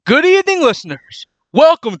Good evening, listeners.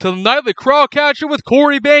 Welcome to the Nightly Crowdcatcher with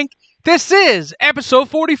Corey Bank. This is episode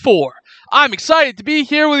 44. I'm excited to be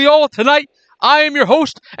here with you all tonight. I am your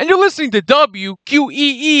host, and you're listening to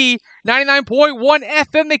WQEE 99.1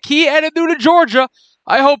 FM, the key at Atlanta, Georgia.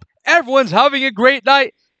 I hope everyone's having a great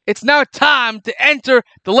night. It's now time to enter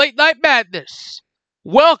the late night madness.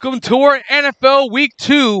 Welcome to our NFL Week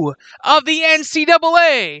 2 of the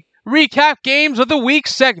NCAA Recap Games of the Week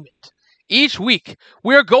segment. Each week,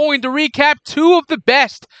 we are going to recap two of the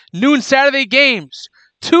best noon Saturday games,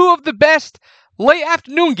 two of the best late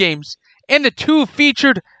afternoon games, and the two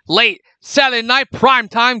featured late Saturday night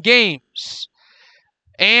primetime games.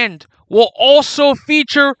 And we'll also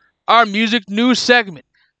feature our music news segment.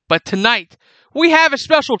 But tonight, we have a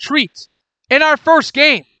special treat. In our first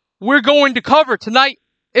game we're going to cover tonight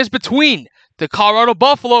is between the Colorado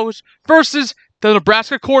Buffaloes versus the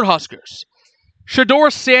Nebraska Cornhuskers.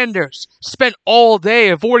 Shedeur Sanders spent all day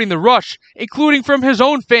avoiding the rush, including from his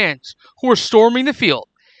own fans, who were storming the field.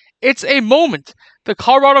 It's a moment the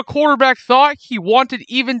Colorado quarterback thought he wanted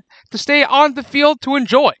even to stay on the field to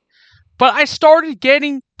enjoy. But I started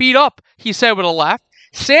getting beat up, he said with a laugh.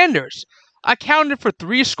 Sanders accounted for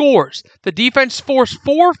 3 scores. The defense forced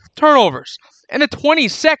 4 turnovers, and the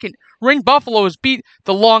 22nd ranked Buffaloes beat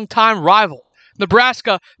the longtime rival,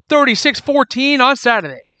 Nebraska 36-14 on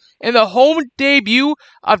Saturday. In the home debut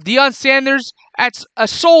of Deion Sanders at a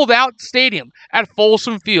sold-out stadium at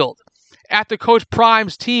Folsom Field. After Coach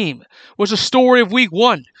Prime's team was the story of Week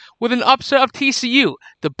 1. With an upset of TCU,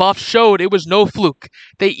 the Buffs showed it was no fluke.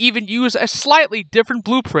 They even used a slightly different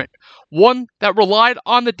blueprint, one that relied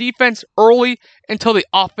on the defense early until the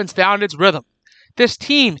offense found its rhythm. This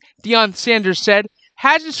team, Deion Sanders said,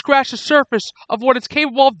 hasn't scratched the surface of what it's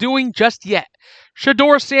capable of doing just yet.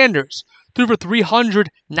 Shedeur Sanders threw for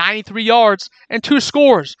 393 yards and 2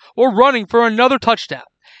 scores while running for another touchdown.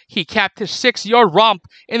 He capped his 6-yard romp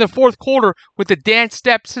in the fourth quarter with the dance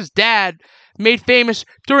steps his dad made famous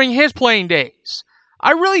during his playing days.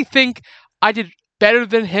 I really think I did better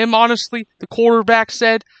than him, honestly, the quarterback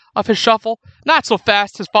said of his shuffle. Not so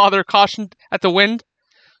fast, his father cautioned at the wind.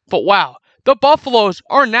 But wow, the Buffaloes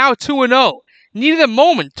are now 2-0. Needed a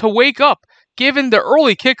moment to wake up given the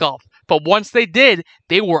early kickoff. But once they did,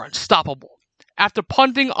 they were unstoppable. After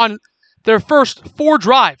punting on their first 4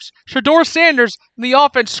 drives, Shedeur Sanders and the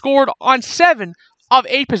offense scored on 7 of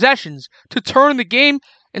 8 possessions to turn the game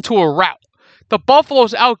into a rout. The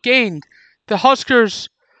Buffaloes outgained the Huskers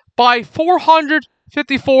by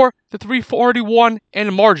 454 to 341 in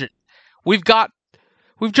the margin. We've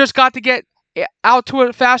just got to get out to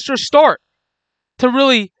a faster start to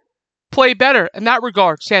really play better in that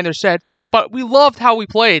regard, Sanders said. But we loved how we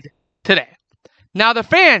played today. Now the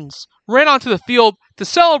fans ran onto the field to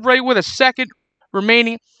celebrate with a second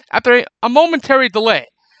remaining after a momentary delay.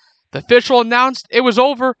 The official announced it was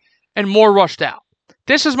over and more rushed out.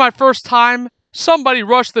 This is my first time somebody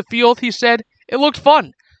rushed the field, he said. It looked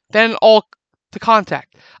fun. Then all to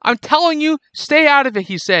contact. I'm telling you, stay out of it,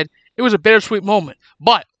 he said. It was a bittersweet moment.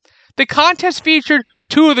 But the contest featured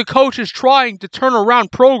 2 of the coaches trying to turn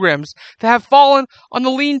around programs that have fallen on the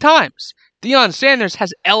lean times. Deion Sanders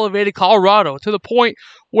has elevated Colorado to the point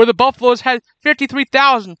where the Buffaloes had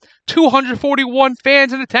 53,241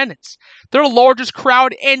 fans in attendance. Their largest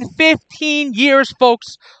crowd in 15 years,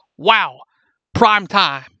 folks. Wow. Prime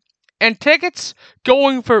time. And tickets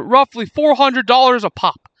going for roughly $400 a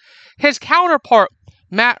pop. His counterpart,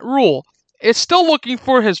 Matt Rule, is still looking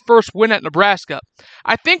for his first win at Nebraska.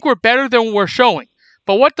 I think we're better than we're showing.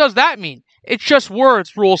 But what does that mean? It's just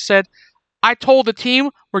words, Rule said. I told the team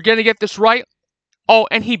we're going to get this right. Oh,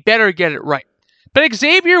 and he better get it right. But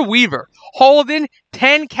Xavier Weaver hauled in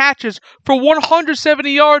 10 catches for 170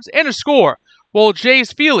 yards and a score, while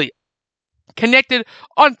Jace Feely connected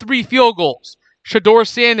on 3 field goals. Shedeur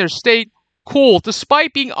Sanders stayed cool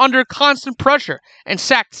despite being under constant pressure and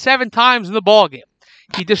sacked 7 times in the ballgame.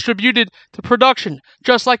 He distributed the production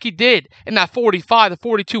just like he did in that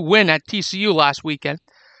 45-42 win at TCU last weekend.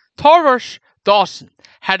 Tarvash Dawson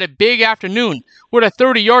had a big afternoon with a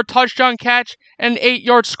 30-yard touchdown catch and an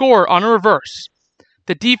 8-yard score on a reverse.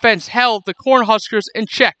 The defense held the Cornhuskers in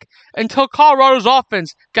check until Colorado's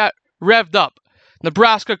offense got revved up.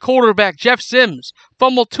 Nebraska quarterback Jeff Sims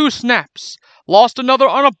fumbled 2 snaps, lost another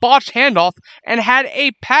on a botched handoff, and had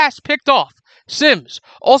a pass picked off. Sims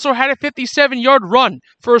also had a 57-yard run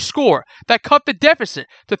for a score that cut the deficit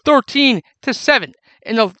to 13-7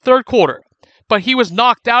 in the third quarter. But he was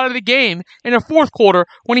knocked out of the game in the fourth quarter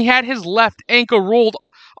when he had his left ankle rolled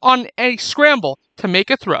on a scramble to make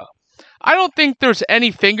a throw. I don't think there's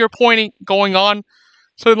any finger pointing going on,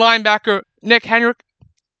 so the linebacker Nick Henrich,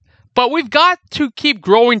 But we've got to keep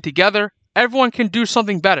growing together. Everyone can do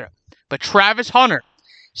something better. But Travis Hunter,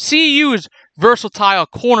 CU's versatile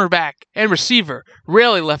cornerback and receiver,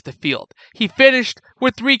 rarely left the field. He finished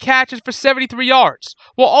with 3 catches for 73 yards,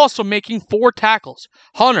 while also making 4 tackles.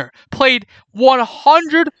 Hunter played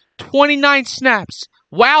 129 snaps.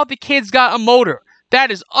 Wow, the kid's got a motor.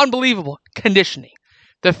 That is unbelievable conditioning.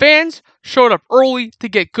 The fans showed up early to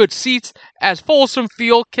get good seats as Folsom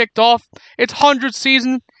Field kicked off its 100th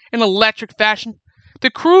season in electric fashion.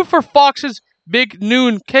 The crew for Fox's big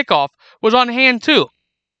noon kickoff was on hand too,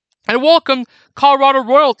 and welcomed Colorado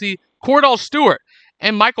royalty Cordell Stewart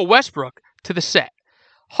and Michael Westbrook to the set.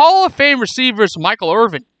 Hall of Fame receivers Michael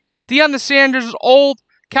Irvin, Deion Sanders' old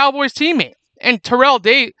Cowboys teammate, and Terrell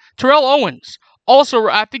Owens also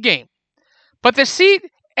were at the game. But the seat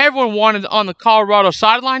everyone wanted on the Colorado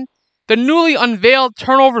sideline, the newly unveiled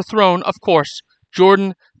turnover throne, of course,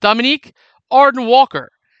 Jordan Dominique, Arden Walker,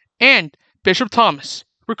 and Bishop Thomas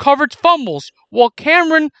recovered fumbles while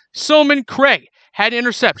Cameron Silman Craig had an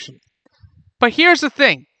interception. But here's the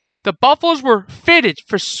thing. The Buffaloes were fitted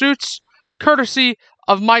for suits courtesy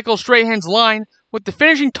of Michael Strahan's line, with the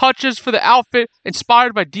finishing touches for the outfit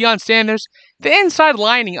inspired by Deion Sanders, the inside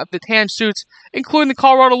lining of the tan suits, including the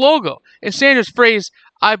Colorado logo, and Sanders' phrase,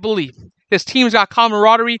 "I believe." This team's got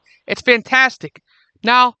camaraderie. It's fantastic.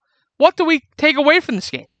 Now, what do we take away from this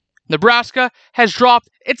game? Nebraska has dropped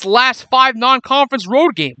its last 5 non-conference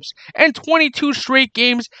road games and 22 straight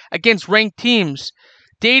games against ranked teams,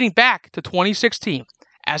 dating back to 2016.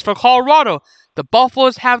 As for Colorado, the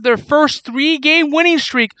Buffaloes have their first 3-game winning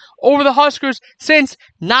streak over the Huskers since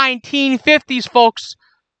 1950s, folks.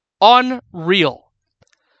 Unreal.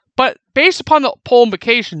 But based upon the poll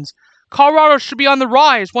implications, Colorado should be on the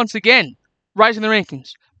rise once again, rising the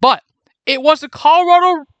rankings. But it was the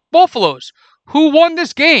Colorado Buffaloes who won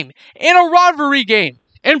this game in a rivalry game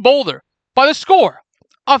in Boulder by the score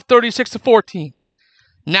of 36-14.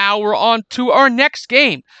 Now we're on to our next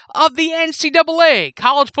game of the NCAA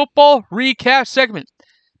college football recap segment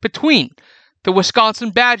between the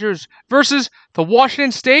Wisconsin Badgers versus the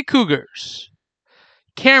Washington State Cougars.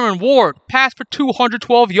 Cameron Ward passed for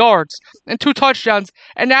 212 yards and 2 touchdowns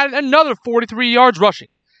and added another 43 yards rushing.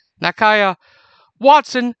 Nakaya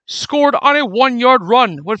Watson scored on a 1-yard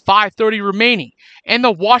run with 5:30 remaining, and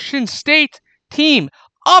the Washington State team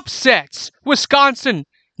upsets Wisconsin,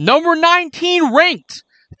 number 19 ranked,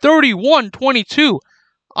 31-22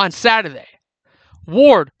 on Saturday.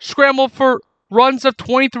 Ward scrambled for runs of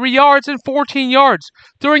 23 yards and 14 yards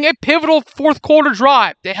during a pivotal fourth quarter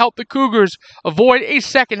drive to help the Cougars avoid a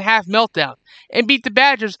second half meltdown and beat the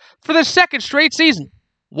Badgers for the second straight season.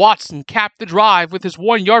 Watson capped the drive with his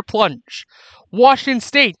 1-yard plunge. Washington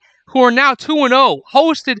State, who are now 2-0,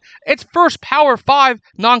 hosted its first Power 5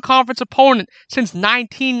 non-conference opponent since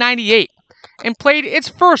 1998 and played its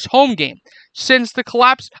first home game since the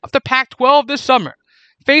collapse of the Pac-12 this summer.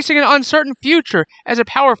 Facing an uncertain future as a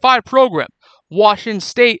Power 5 program, Washington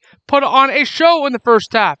State put on a show in the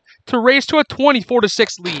first half to race to a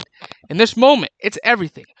 24-6 lead. In this moment, it's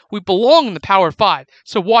everything. We belong in the Power 5,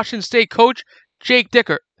 so Washington State coach Jake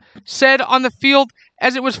Dickert said on the field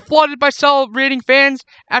as it was flooded by celebrating fans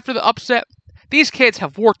after the upset. These kids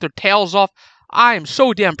have worked their tails off. I am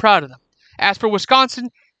so damn proud of them. As for Wisconsin,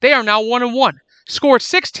 they are now 1-1, scored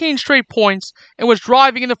 16 straight points, and was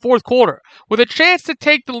driving in the fourth quarter with a chance to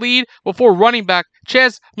take the lead before running back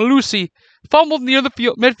Ches Malusi fumbled near the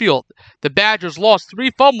midfield. The Badgers lost 3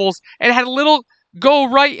 fumbles and had a little go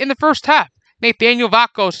right in the first half. Nathaniel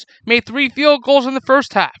Vakos made 3 field goals in the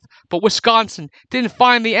first half, but Wisconsin didn't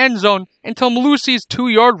find the end zone until Malusi's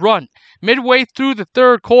 2-yard run midway through the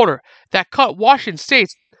third quarter that cut Washington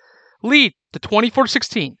State's lead to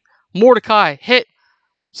 24-16. Mordecai hit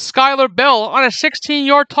Skylar Bell on a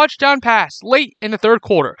 16-yard touchdown pass late in the third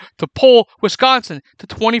quarter to pull Wisconsin to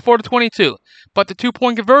 24-22, but the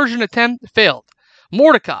 2-point conversion attempt failed.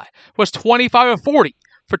 Mordecai was 25-40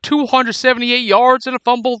 for 278 yards and a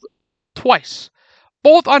fumble twice,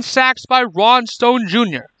 both on sacks by Ron Stone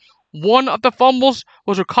Jr. One of the fumbles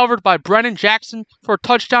was recovered by Brennan Jackson for a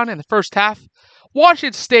touchdown in the first half.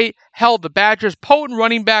 Washington State held the Badgers' potent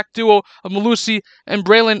running back duo of Malusi and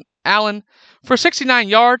Braylon Allen for 69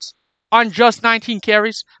 yards on just 19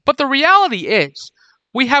 carries, but the reality is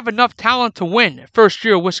we have enough talent to win,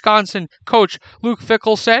 first-year Wisconsin coach Luke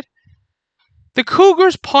Fickell said. The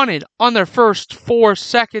Cougars punted on their first 4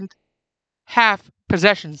 second-half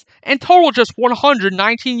possessions and totaled just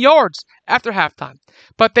 119 yards after halftime,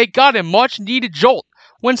 but they got a much-needed jolt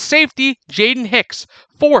when safety Jaden Hicks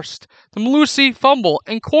forced the Malusi fumble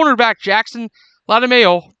and cornerback Jackson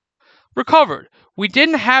Latimeo recovered We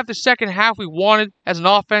didn't have the second half we wanted as an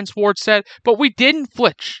offense, Ward said, but we didn't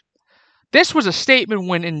flinch. This was a statement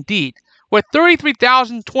win indeed. With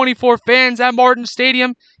 33,024 fans at Martin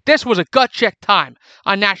Stadium, this was a gut-check time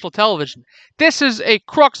on national television. This is a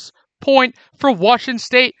crux point for Washington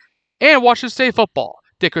State and Washington State football,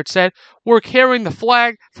 Dickert said. We're carrying the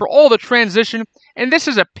flag for all the transition, and this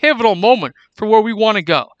is a pivotal moment for where we want to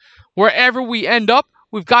go. Wherever we end up,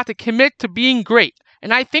 we've got to commit to being great.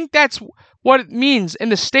 And I think that's what it means in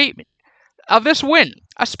the statement of this win,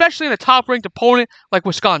 especially in a top-ranked opponent like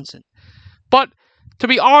Wisconsin. But to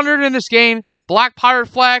be honored in this game, black pirate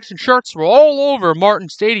flags and shirts were all over Martin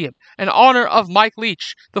Stadium in honor of Mike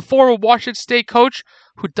Leach, the former Washington State coach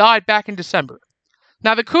who died back in December.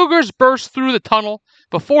 Now, the Cougars burst through the tunnel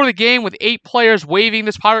before the game with 8 players waving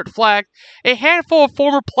this pirate flag. A handful of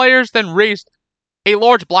former players then raised a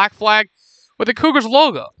large black flag with the Cougars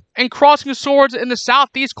logo and crossing swords in the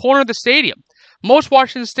southeast corner of the stadium. Most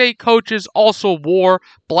Washington State coaches also wore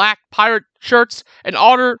black pirate shirts in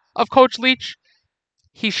honor of Coach Leach.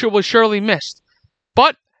 He was surely missed.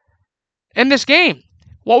 But in this game,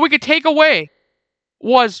 what we could take away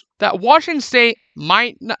was that Washington State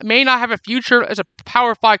may not have a future as a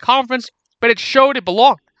Power 5 conference, but it showed it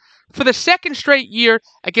belonged. For the second straight year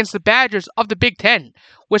against the Badgers of the Big Ten,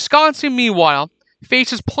 Wisconsin, meanwhile,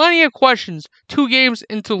 faces plenty of questions 2 games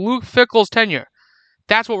into Luke Fickell's tenure.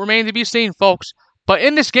 That's what remains to be seen, folks. But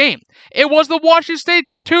in this game, it was the Washington State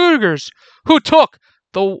Cougars who took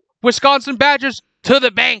the Wisconsin Badgers to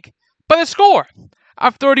the bank by the score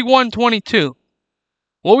of 31-22.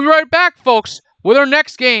 We'll be right back, folks, with our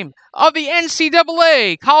next game of the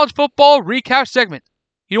NCAA College Football Recap segment.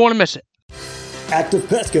 You don't want to miss it. Active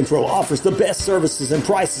Pest Control offers the best services and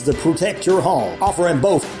prices to protect your home, offering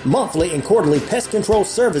both monthly and quarterly pest control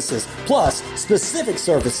services, plus specific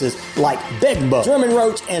services like bed bug, German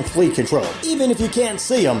roach, and flea control. Even if you can't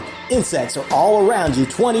see them, insects are all around you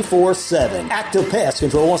 24/7. Active Pest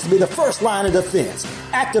Control wants to be the first line of defense.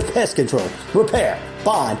 Active Pest Control. Repair,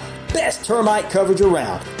 bond, best termite coverage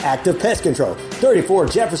around. Active Pest Control, 34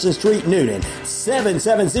 Jefferson Street, Noonan,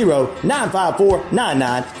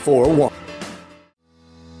 770-954-9941.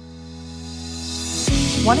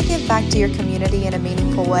 Want to give back to your community in a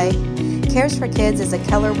meaningful way? Cares for Kids is a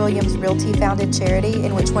Keller Williams Realty founded charity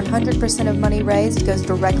in which 100% of money raised goes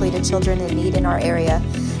directly to children in need in our area.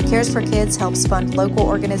 Cares for Kids helps fund local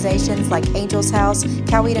organizations like Angel's House,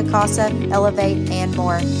 Coweta Casa, Elevate, and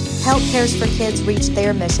more. Help Cares for Kids reach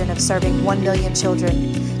their mission of serving 1 million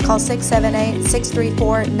children. Call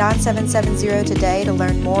 678-634-9770 today to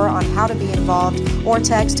learn more on how to be involved, or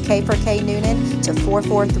text K4K Noonan to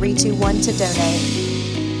 44321 to donate.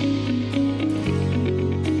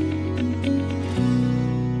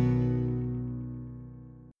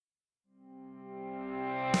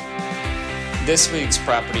 This week's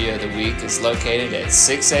property of the week is located at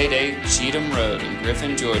 688 Cheatham Road in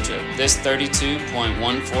Griffin, Georgia. This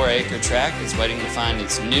 32.14-acre tract is waiting to find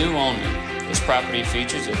its new owner. This property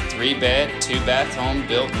features a 3-bed, 2-bath home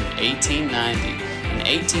built in 1890. An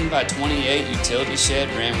 18 by 28 utility shed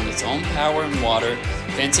ran with its own power and water,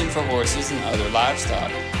 fencing for horses and other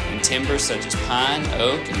livestock, and timber such as pine,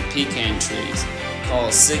 oak, and pecan trees.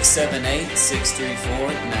 Call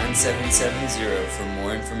 678-634-9770 for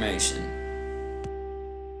more information.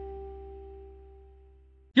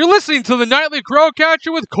 You're listening to the Nightly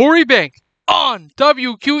Crowcatcher with Corey Bank on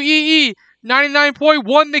WQEE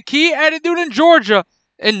 99.1 The Key at Noonan, Georgia.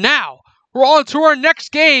 And now, we're on to our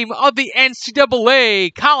next game of the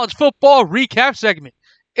NCAA College Football Recap segment.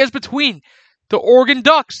 It's between the Oregon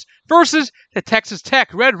Ducks versus the Texas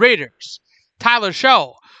Tech Red Raiders. Tyler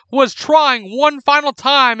Shell was trying one final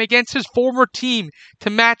time against his former team to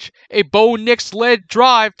match a Bo Nix-led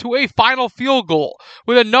drive to a final field goal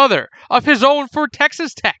with another of his own for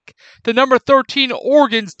Texas Tech. The number 13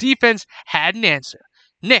 Oregon's defense had an answer.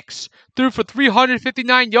 Nix threw for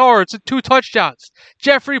 359 yards and 2 touchdowns.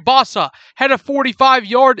 Jeffrey Bossa had a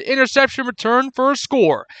 45-yard interception return for a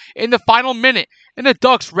score in the final minute, and the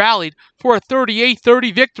Ducks rallied for a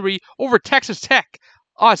 38-30 victory over Texas Tech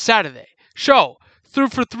on Saturday. Show threw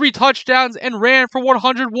for 3 touchdowns and ran for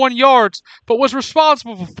 101 yards, but was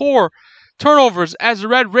responsible for 4 turnovers as the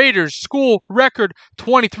Red Raiders' school record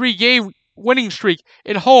 23-game winning streak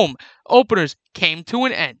in home openers came to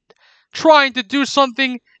an end. Trying to do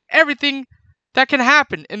everything that can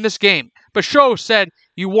happen in this game. But Show said,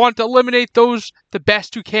 you want to eliminate those the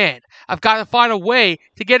best you can. I've got to find a way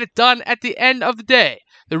to get it done at the end of the day.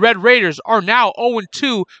 The Red Raiders are now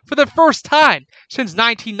 0-2 for the first time since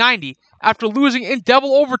 1990 after losing in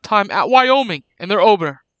double overtime at Wyoming in their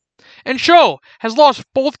opener. And Show has lost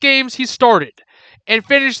both games he started. and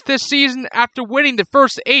finished this season after winning the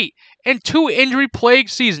first 8 in 2 injury-plagued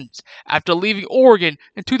seasons after leaving Oregon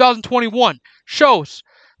in 2021. Shows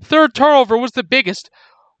third turnover was the biggest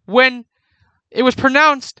when it was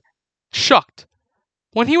pronounced shucked.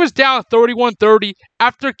 When he was down 31-30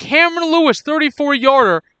 after Cameron Lewis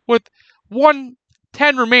 34-yarder with 1:10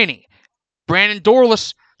 remaining. Brandon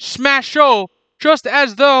Dorlus smashed Show just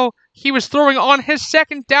as though he was throwing on his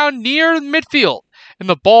second down near midfield, and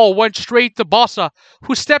the ball went straight to Bossa,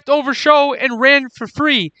 who stepped over Show and ran for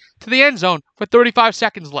free to the end zone with 35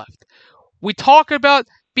 seconds left. We talk about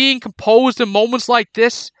being composed in moments like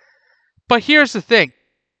this, but here's the thing.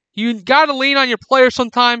 You gotta lean on your players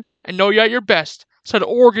sometime and know you're at your best, said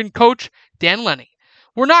Oregon coach Dan Lenny.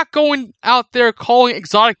 We're not going out there calling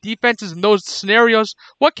exotic defenses in those scenarios.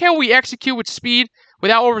 What can we execute with speed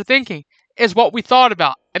without overthinking is what we thought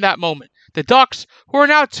about in that moment. The Ducks, who are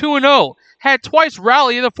now 2-0, had twice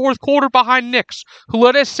rallied in the fourth quarter behind Nix, who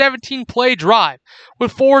led a 17-play drive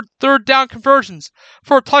with 4 third-down conversions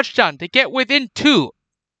for a touchdown to get within 2.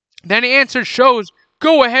 Then answered Show's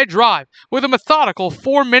go-ahead drive with a methodical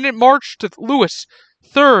 4-minute march to Lewis'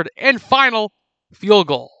 third and final field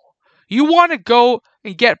goal. You want to go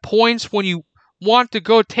and get points when you want to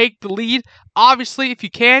go take the lead. Obviously, if you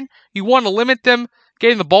can, you want to limit them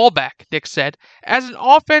getting the ball back, Nick said. As an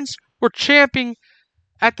offense, we're champing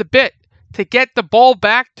at the bit to get the ball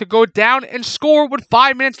back to go down and score with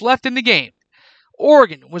 5 minutes left in the game.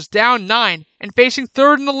 Oregon was down 9 and facing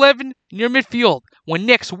 3rd and 11 near midfield when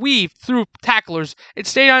Nix weaved through tacklers and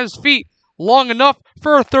stayed on his feet long enough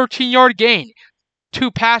for a 13-yard gain. 2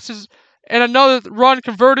 passes and another run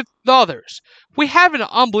converted the others. We have an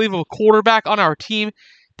unbelievable quarterback on our team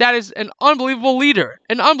that is an unbelievable leader,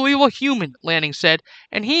 an unbelievable human, Lanning said,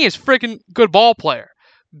 and he is freaking good ball player.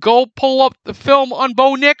 Go pull up the film on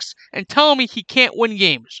Bo Nix and tell me he can't win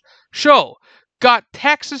games. Show got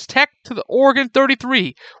Texas Tech to the Oregon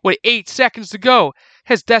 33 with 8 seconds to go.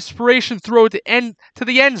 His desperation throw to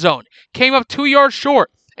the end zone came up 2 yards short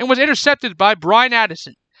and was intercepted by Brian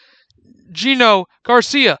Addison. Gino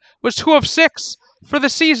Garcia was 2 of 6 for the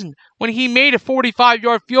season when he made a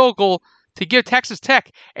 45-yard field goal to give Texas Tech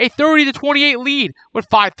a 30-28 lead with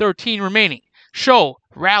 5:13 remaining. Show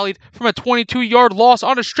rallied from a 22-yard loss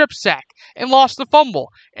on a strip sack and lost the fumble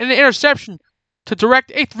and an interception to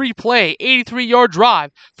direct a 3-play, 83-yard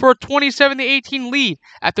drive for a 27-18 lead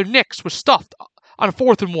after Nix was stuffed on a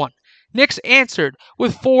 4th and 1. Nix answered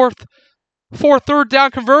with 4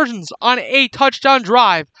 third-down conversions on a touchdown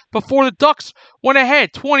drive before the Ducks went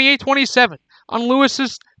ahead 28-27 on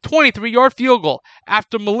Lewis's 23-yard field goal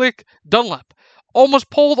after Malik Dunlap almost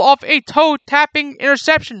pulled off a toe-tapping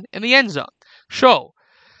interception in the end zone. Show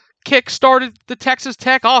kick-started the Texas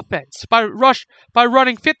Tech offense by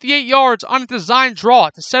running 58 yards on a design draw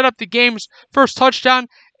to set up the game's first touchdown,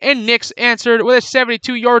 and Nix answered with a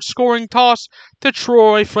 72-yard scoring toss to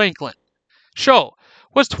Troy Franklin. Show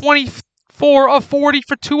was 24 of 40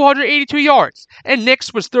 for 282 yards, and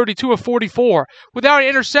Nix was 32 of 44 without an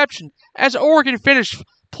interception as Oregon finished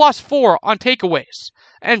 +4 on takeaways,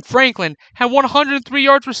 and Franklin had 103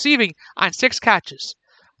 yards receiving on 6 catches.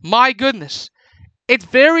 My goodness. It's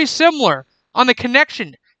very similar on the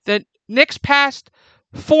connection that Nix passed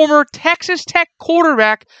former Texas Tech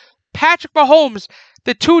quarterback Patrick Mahomes,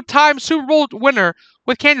 the 2-time Super Bowl winner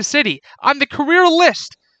with Kansas City, on the career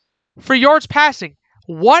list for yards passing.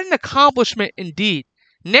 What an accomplishment indeed.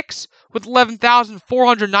 Nix with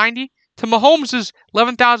 11,490 to Mahomes'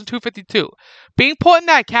 11,252. Being put in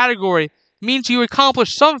that category means you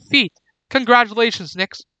accomplished some feat. Congratulations,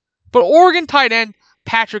 Nix. But Oregon tight end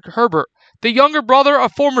Patrick Herbert, the younger brother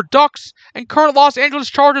of former Ducks and current Los Angeles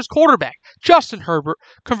Chargers quarterback Justin Herbert,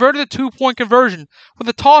 converted a 2-point conversion with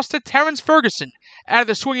a toss to Terrence Ferguson out of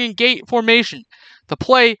the swinging gate formation. The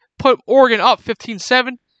play put Oregon up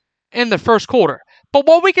 15-7 in the first quarter. But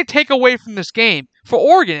what we could take away from this game, for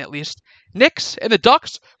Oregon at least, Nix and the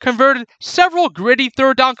Ducks converted several gritty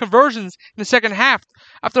third-down conversions in the second half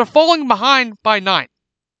after falling behind by 9,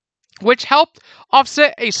 which helped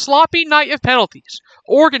offset a sloppy night of penalties.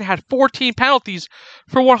 Oregon had 14 penalties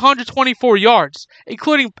for 124 yards,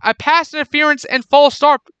 including a pass interference and false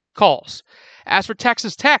start calls. As for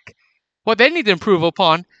Texas Tech, what they need to improve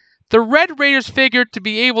upon, the Red Raiders figured to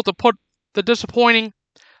be able to put the disappointment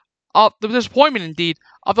indeed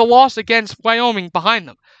of the loss against Wyoming behind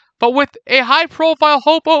them, but with a high-profile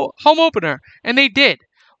home opener, and they did.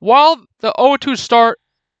 While the 0-2 start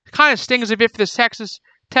kind of stings a bit for the Texas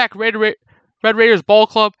Tech Red Raiders ball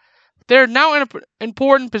club, they're now in an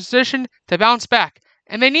important position to bounce back,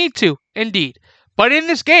 and they need to, indeed. But in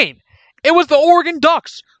this game, it was the Oregon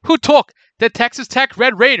Ducks who took the Texas Tech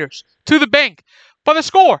Red Raiders to the bank by the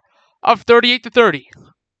score of 38-30.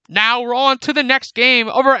 Now we're on to the next game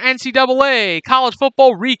of our NCAA college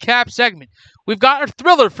football recap segment. We've got a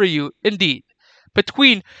thriller for you, indeed,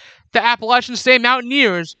 between the Appalachian State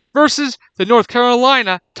Mountaineers versus the North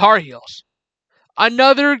Carolina Tar Heels.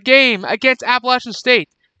 Another game against Appalachian State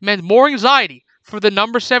meant more anxiety for the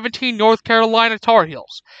number 17 North Carolina Tar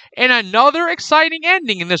Heels, and another exciting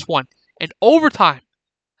ending in this one, in overtime.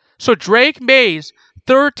 So Drake May's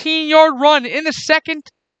 13-yard run in the second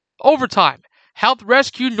overtime helped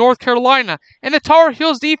rescue North Carolina, and the Tar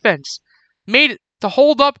Heels defense made it to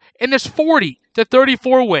hold up in this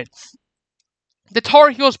 40-34 win. The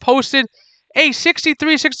Tar Heels posted a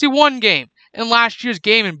 63-61 game in last year's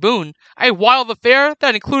game in Boone, a wild affair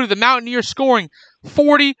that included the Mountaineers scoring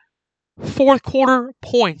 40 fourth quarter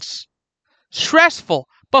points. Stressful,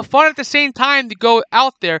 but fun at the same time to go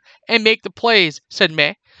out there and make the plays, said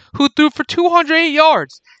May, who threw for 208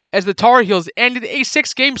 yards as the Tar Heels ended a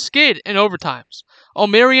 6-game skid in overtimes.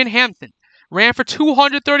 O'Marion Hampton ran for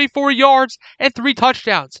 234 yards and 3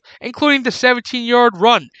 touchdowns, including the 17-yard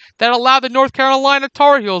run that allowed the North Carolina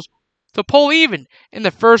Tar Heels to pull even in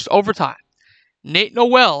the first overtime. Nate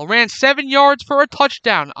Noel ran 7 yards for a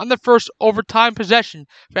touchdown on the first overtime possession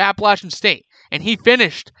for Appalachian State, and he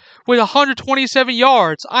finished with 127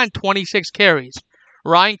 yards on 26 carries.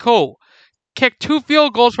 Ryan Coe kicked 2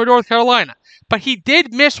 field goals for North Carolina, but he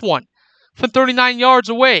did miss one from 39 yards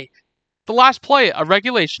away, the last play of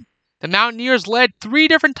regulation. The Mountaineers led 3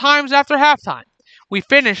 different times after halftime. We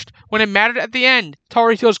finished when it mattered at the end,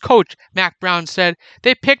 Tar Heels coach Mac Brown said.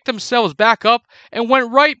 They picked themselves back up and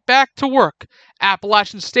went right back to work.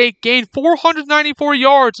 Appalachian State gained 494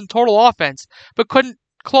 yards in total offense, but couldn't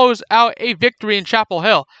close out a victory in Chapel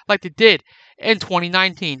Hill like they did in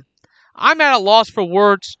 2019. I'm at a loss for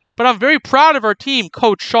words, but I'm very proud of our team,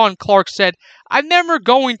 Coach Sean Clark said. I'm never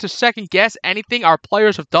going to second guess anything our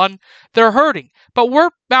players have done. They're hurting, but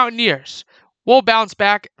we're Mountaineers. We'll bounce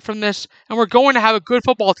back from this, and we're going to have a good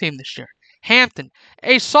football team this year. Hampton,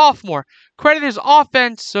 a sophomore, credited his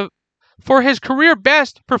offense for his career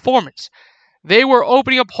best performance. They were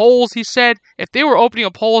opening up holes, he said. If they were opening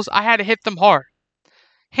up holes, I had to hit them hard.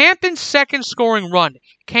 Hampton's second scoring run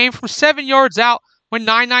came from 7 yards out with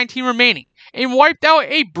 9:19 remaining and wiped out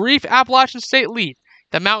a brief Appalachian State lead.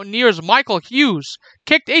 The Mountaineers' Michael Hughes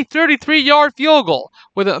kicked a 33-yard field goal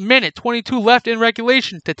with a minute 22 left in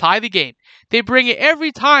regulation to tie the game. They bring it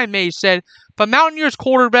every time, Mays said, but Mountaineers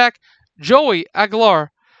quarterback Joey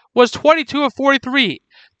Aguilar was 22 of 43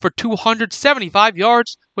 for 275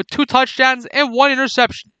 yards with 2 touchdowns and 1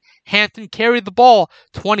 interception. Hampton carried the ball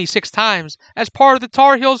 26 times as part of the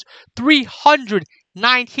Tar Heels'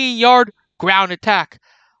 319-yard ground attack.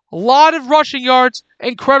 A lot of rushing yards,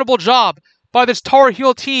 incredible job by this Tar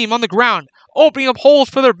Heel team on the ground, opening up holes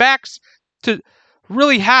for their backs to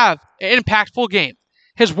really have an impactful game.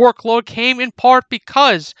 His workload came in part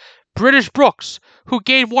because British Brooks, who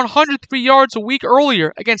gained 103 yards a week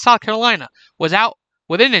earlier against South Carolina, was out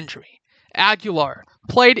with an injury. Aguilar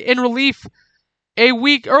played in relief a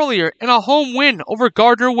week earlier in a home win over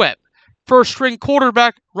Gardner-Webb. First-string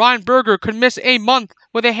quarterback Ryan Berger could miss a month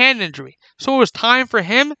with a hand injury, so it was time for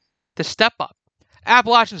him to step up.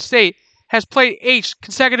 Appalachian State has played 8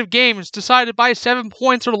 consecutive games decided by 7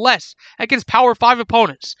 points or less against Power 5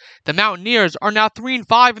 opponents. The Mountaineers are now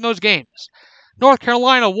 3-5 in those games. North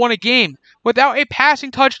Carolina won a game without a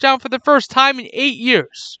passing touchdown for the first time in 8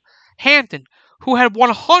 years. Hampton, who had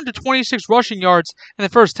 126 rushing yards in the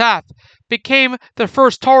first half, became the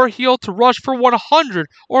first Tar Heel to rush for 100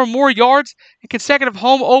 or more yards in consecutive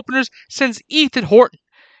home openers since Ethan Horton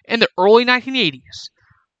in the early 1980s.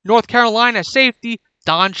 North Carolina safety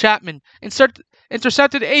Don Chapman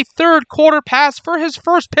intercepted a third-quarter pass for his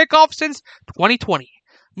first pickoff since 2020.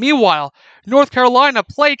 Meanwhile, North Carolina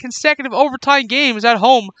played consecutive overtime games at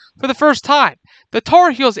home for the first time. The Tar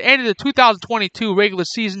Heels ended the 2022 regular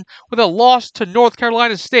season with a loss to North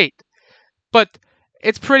Carolina State. But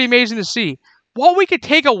it's pretty amazing to see. What we could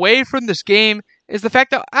take away from this game is the fact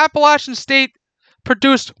that Appalachian State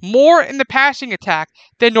produced more in the passing attack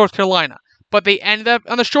than North Carolina, but they ended up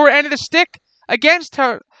on the short end of the stick against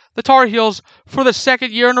the Tar Heels for the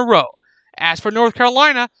second year in a row. As for North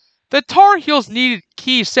Carolina, the Tar Heels needed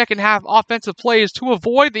key second-half offensive plays to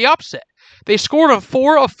avoid the upset. They scored on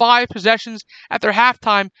 4 of 5 possessions at their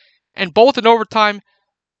halftime and both in overtime,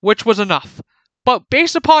 which was enough. But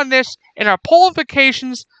based upon this and our poll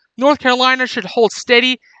implications, North Carolina should hold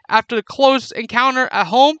steady after the close encounter at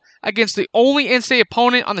home against the only in-state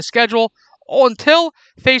opponent on the schedule until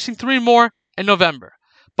facing 3 more in November.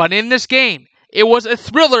 But in this game, it was a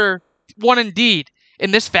thriller one indeed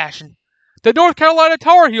in this fashion. The North Carolina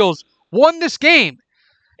Tar Heels won this game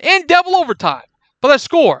in double overtime by the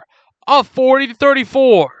score of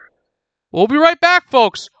 40-34. We'll be right back,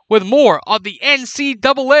 folks, with more of the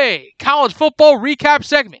NCAA college football recap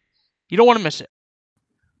segment. You don't want to miss it.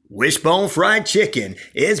 Wishbone Fried Chicken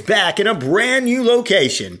is back in a brand new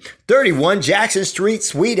location, 31 Jackson Street,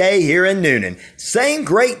 Suite A here in Noonan. Same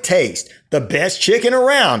great taste, the best chicken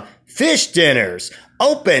around, fish dinners,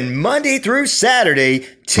 open Monday through Saturday,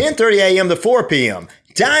 10:30 a.m. to 4 p.m.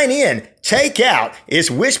 Dine in, take out.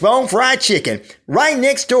 It's Wishbone Fried Chicken, right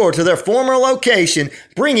next door to their former location,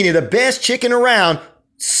 bringing you the best chicken around.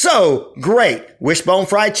 So great. Wishbone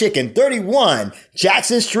Fried Chicken, 31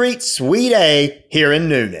 Jackson Street, Suite A, here in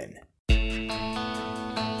Noonan.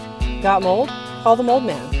 Got mold? Call the Mold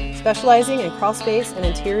Man, specializing in crawl space and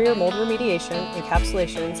interior mold remediation,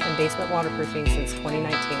 encapsulations, and basement waterproofing since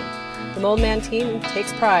 2019. The Mold Man team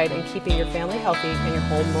takes pride in keeping your family healthy and your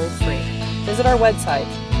home mold-free. Visit our website,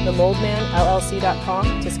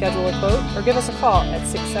 themoldmanllc.com, to schedule a quote or give us a call at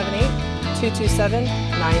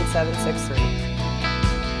 678-227-9763.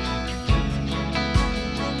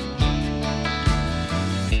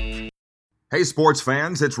 Hey sports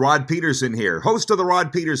fans, it's Rod Peterson here, host of The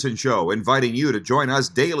Rod Peterson Show, inviting you to join us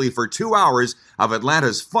daily for 2 hours of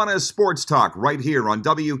Atlanta's funnest sports talk right here on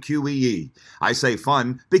WQEE. I say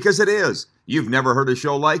fun because it is. You've never heard a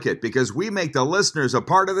show like it because we make the listeners a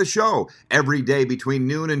part of the show every day between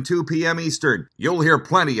noon and 2 p.m. Eastern. You'll hear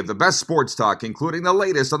plenty of the best sports talk, including the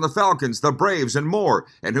latest on the Falcons, the Braves, and more.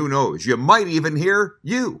 And who knows, you might even hear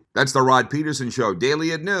you. That's the Rod Peterson Show,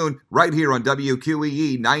 daily at noon, right here on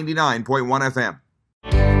WQEE 99.1 FM.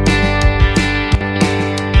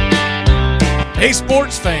 Hey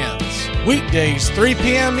sports fans, weekdays 3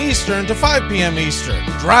 p.m. Eastern to 5 p.m. Eastern,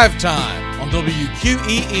 drive time on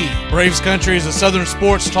WQEE. Braves Country is a Southern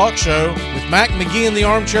sports talk show with Mac McGee and the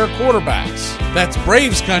Armchair Quarterbacks. That's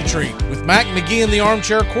Braves Country with Mac McGee and the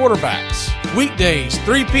Armchair Quarterbacks. Weekdays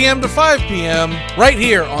 3 p.m. to 5 p.m. right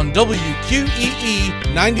here on WQEE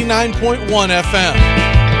 99.1 FM.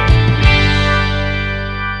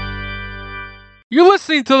 You're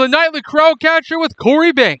listening to the Nightly Crowdcatcher with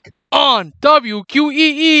Corey Bank on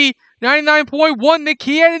WQEE 99.1, the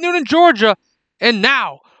key at Noonan, Georgia. And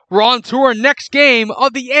now, we're on to our next game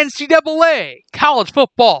of the NCAA college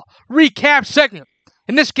football recap segment.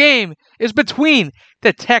 And this game is between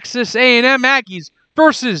the Texas A&M Aggies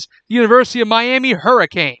versus the University of Miami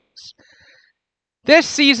Hurricanes. This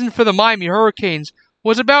season for the Miami Hurricanes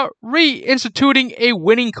was about reinstituting a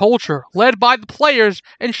winning culture led by the players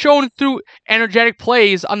and shown through energetic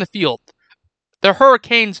plays on the field. The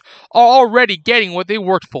Hurricanes are already getting what they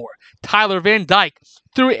worked for. Tyler Van Dyke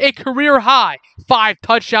threw a career-high 5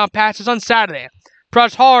 touchdown passes on Saturday.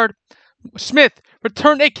 Prashard Smith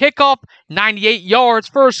returned a kickoff 98 yards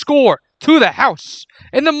for a score to the house.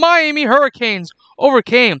 And the Miami Hurricanes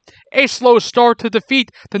overcame a slow start to defeat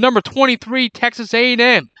the number 23 Texas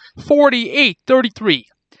A&M 48-33.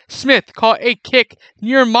 Smith caught a kick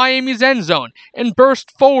near Miami's end zone and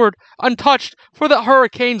burst forward untouched for the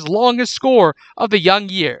Hurricanes' longest score of the young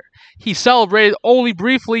year. He celebrated only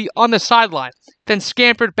briefly on the sideline, then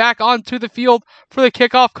scampered back onto the field for the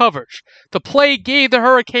kickoff coverage. The play gave the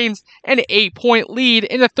Hurricanes an 8-point lead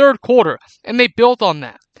in the third quarter, and they built on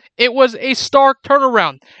that. It was a stark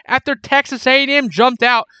turnaround after Texas A&M jumped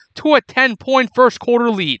out to a 10-point first quarter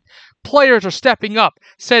lead. Players are stepping up,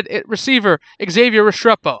 said receiver Xavier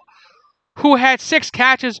Restrepo, who had 6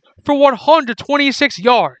 catches for 126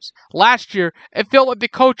 yards. Last year, it felt like the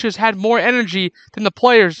coaches had more energy than the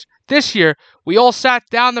players. This year, we all sat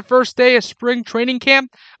down the first day of spring training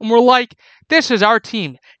camp and were like, this is our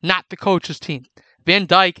team, not the coach's team. Van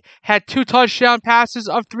Dyke had 2 touchdown passes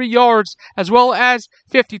of 3 yards, as well as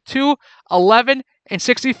 52, 11, and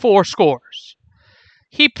 64 scores.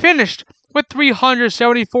 He finished with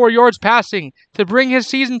 374 yards passing to bring his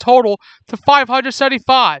season total to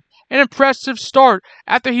 575, an impressive start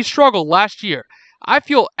after he struggled last year. I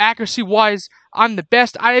feel accuracy-wise, I'm the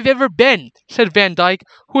best I have ever been, said Van Dyke,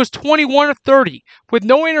 who was 21 of 30, with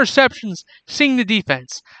no interceptions, seeing the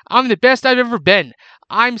defense. I'm the best I've ever been.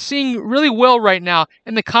 I'm seeing really well right now,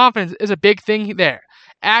 and the confidence is a big thing there.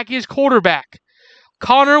 Aggies quarterback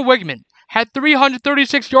Connor Wigman had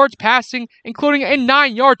 336 yards passing, including a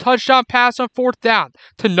 9-yard touchdown pass on 4th down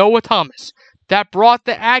to Noah Thomas. That brought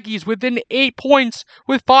the Aggies within 8 points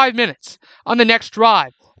with 5 minutes. On the next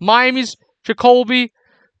drive, Miami's Jacoby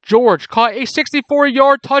George caught a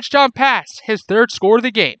 64-yard touchdown pass, his 3rd score of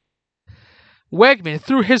the game. Wegman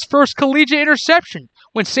threw his first collegiate interception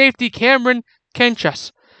when safety Cameron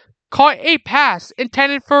Kenchus caught a pass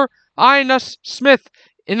intended for Inus Smith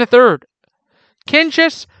in the 3rd.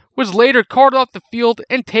 Kenchus was later carted off the field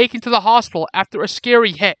and taken to the hospital after a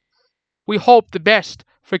scary hit. We hope the best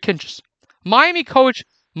for Kinchis. Miami coach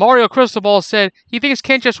Mario Cristobal said he thinks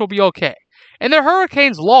Kinchis will be okay. And the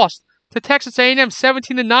Hurricanes lost to Texas A&M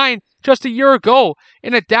 17-9 just a year ago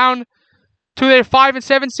in a down to their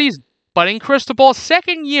 5-7 season. But in Cristobal's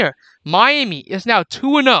second year, Miami is now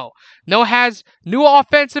 2-0. Now has new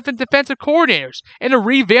offensive and defensive coordinators and a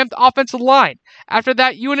revamped offensive line after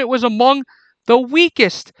that unit was among the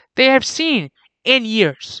weakest they have seen in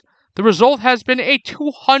years. The result has been a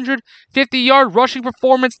 250-yard rushing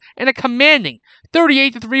performance and a commanding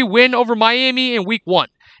 38-3 win over Miami in Week 1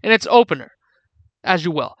 in its opener, as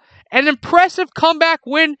you will. An impressive comeback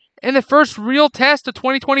win in the first real test of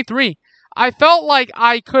 2023. I felt like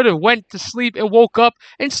I could have went to sleep and woke up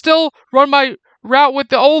and still run my route with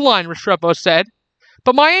the O-line, Restrepo said.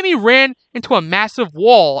 But Miami ran into a massive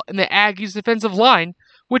wall in the Aggies' defensive line,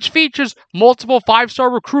 which features multiple five-star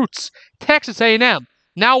recruits. Texas A&M,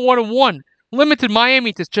 now 1-1, limited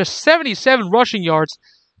Miami to just 77 rushing yards,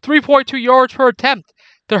 3.2 yards per attempt.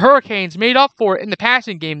 The Hurricanes made up for it in the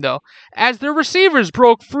passing game, though, as their receivers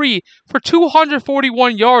broke free for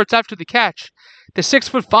 241 yards after the catch. The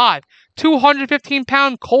 6'5",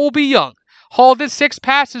 215-pound Colby Young hauled in 6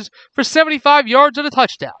 passes for 75 yards and a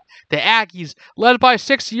touchdown. The Aggies, led by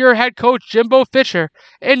 6-year head coach Jimbo Fisher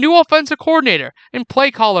and new offensive coordinator and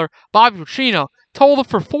play caller Bobby Petrino, totaled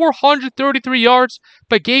for 433 yards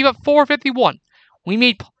but gave up 451. We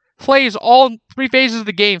made plays all 3 phases of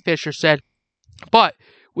the game, Fisher said, but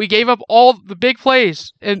we gave up all the big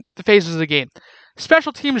plays in the phases of the game.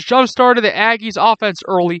 Special teams jump-started the Aggies' offense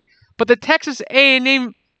early, but the Texas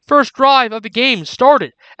A&M first drive of the game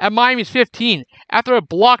started at Miami's 15 after a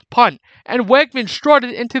blocked punt, and Wegman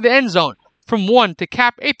strutted into the end zone from 1 to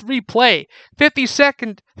cap a 3-play,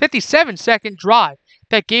 57-second drive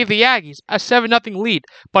that gave the Aggies a 7-0 lead.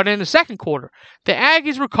 But in the second quarter, the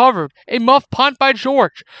Aggies recovered a muff punt by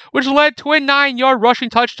George, which led to a 9-yard rushing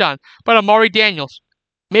touchdown by Amari Daniels,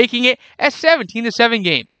 making it a 17-7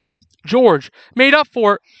 game. George made up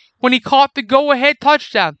for it when he caught the go-ahead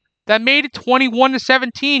touchdown that made it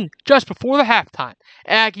 21-17 just before the halftime.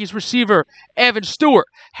 Aggies receiver Evan Stewart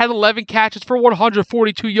had 11 catches for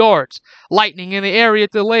 142 yards. Lightning in the area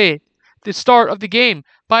delayed the start of the game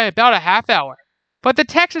by about a half hour. But the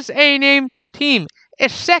Texas A&M team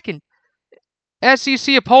is second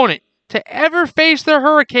SEC opponent to ever face the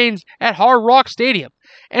Hurricanes at Hard Rock Stadium,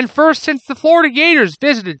 and first since the Florida Gators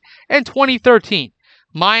visited in 2013.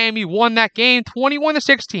 Miami won that game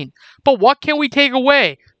 21-16. But what can we take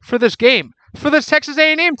away for this game, for this Texas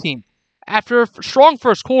A&M team? After a strong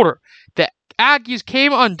first quarter, the Aggies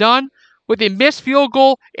came undone with a missed field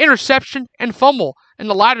goal, interception, and fumble in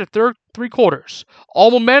the latter three quarters.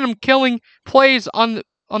 All momentum killing plays on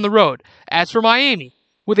the road. As for Miami,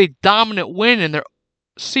 with a dominant win in their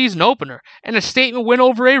season opener and a statement win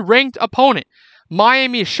over a ranked opponent,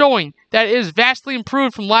 Miami is showing that it is vastly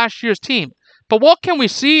improved from last year's team. But what can we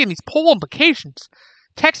see in these poll implications?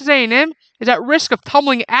 Texas A&M is at risk of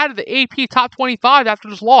tumbling out of the AP Top 25 after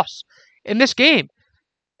this loss. In this game,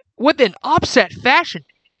 with an upset fashion,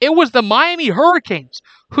 it was the Miami Hurricanes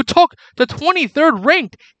who took the 23rd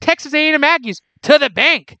ranked Texas A&M Aggies to the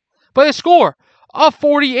bank by the score of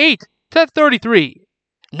 48-33.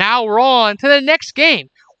 Now we're on to the next game.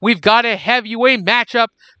 We've got a heavyweight matchup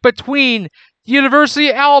between the University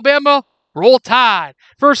of Alabama Roll Tide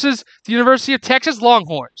versus the University of Texas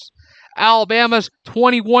Longhorns. Alabama's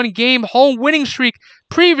 21-game home winning streak,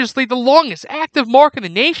 previously the longest active mark in the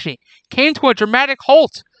nation, came to a dramatic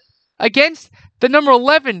halt against the number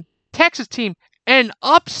 11 Texas team in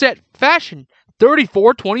upset fashion,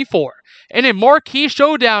 34-24. In a marquee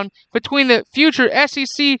showdown between the future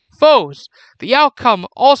SEC foes, the outcome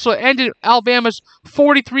also ended Alabama's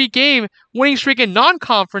 43-game winning streak in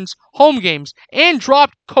non-conference home games and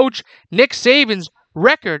dropped coach Nick Saban's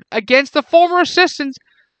record against the former assistants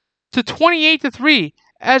to 28-3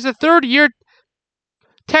 as the third-year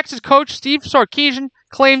Texas coach Steve Sarkisian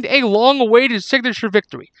claimed a long-awaited signature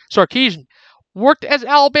victory. Sarkisian worked as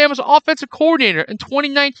Alabama's offensive coordinator in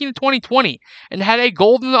 2019 and 2020 and had a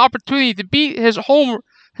golden opportunity to beat his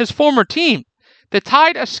former team. The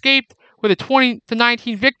Tide escaped with a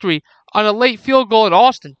 20-19 victory on a late field goal in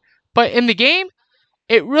Austin, but in the game,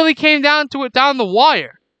 it really came down to it down the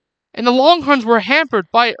wire, and the Longhorns were hampered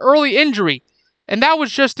by early injury, and that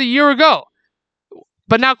was just a year ago.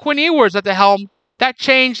 But now Quinn Ewers at the helm, that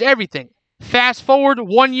changed everything. Fast forward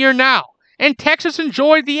 1 year now, and Texas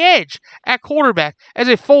enjoyed the edge at quarterback as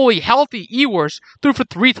a fully healthy Ewers threw for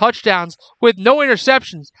 3 touchdowns with no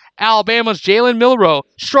interceptions. Alabama's Jalen Milroe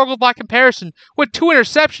struggled by comparison with 2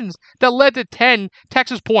 interceptions that led to 10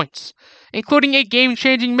 Texas points, including a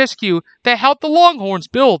game-changing miscue that helped the Longhorns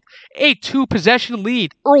build a 2-possession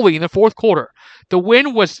lead early in the fourth quarter. The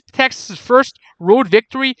win was Texas' first road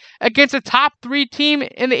victory against a top 3 team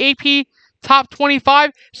in the AP Top 25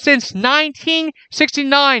 since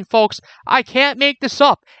 1969, folks. I can't make this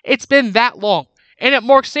up. It's been that long. And it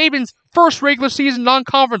marks Saban's first regular season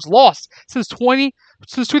non-conference loss since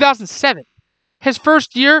 2007. His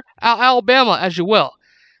first year at Alabama, as you will.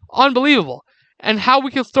 Unbelievable. And how we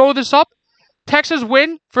can throw this up? Texas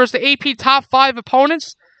win versus the AP top 5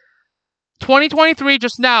 opponents. 2023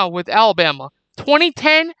 just now with Alabama.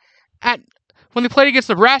 2010 when they played against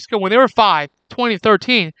Nebraska when they were 5,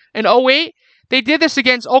 2013. In 08, they did this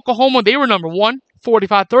against Oklahoma. They were number 1,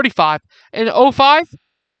 45-35. In 05,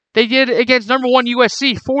 they did it against number 1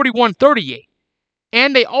 USC, 41-38.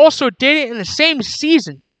 And they also did it in the same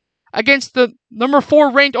season against the number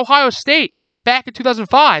 4 ranked Ohio State back in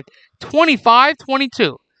 2005,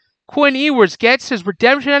 25-22. Quinn Ewers gets his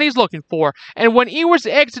redemption that he's looking for. And when Ewers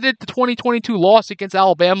exited the 2022 loss against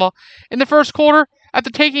Alabama in the first quarter, after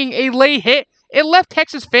taking a late hit, it left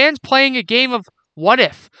Texas fans playing a game of what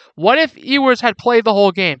if? What if Ewers had played the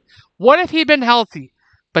whole game? What if he'd been healthy?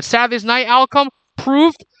 But Saturday's night outcome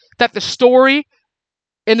proved that the story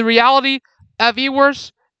and the reality of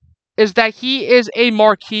Ewers is that he is a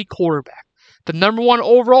marquee quarterback. The number 1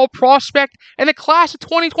 overall prospect in the class of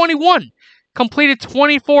 2021. Completed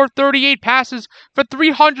 24-38 passes for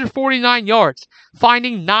 349 yards,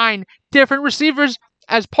 finding 9 different receivers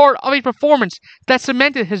as part of a performance that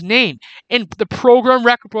cemented his name in the program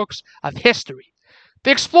record books of history.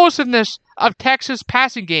 The explosiveness of Texas'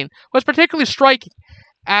 passing game was particularly striking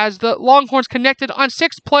as the Longhorns connected on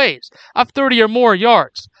 6 plays of 30 or more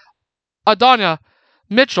yards. Adonai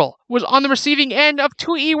Mitchell was on the receiving end of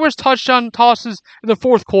 2 Ewers touchdown tosses in the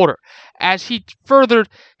fourth quarter, as he furthered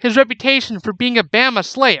his reputation for being a Bama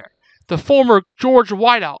slayer. The former Georgia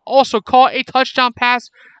wideout also caught a touchdown pass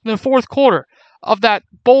in the fourth quarter of that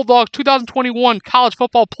Bulldogs 2021 college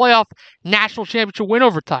football playoff national championship win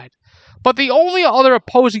over Tide. But the only other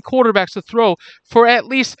opposing quarterbacks to throw for at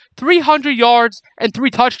least 300 yards and 3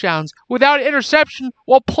 touchdowns without interception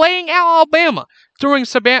while playing at Alabama during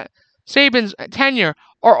Saban's tenure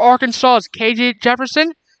are Arkansas's KJ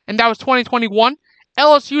Jefferson, and that was 2021,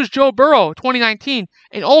 LSU's Joe Burrow, 2019,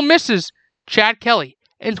 and Ole Miss's Chad Kelly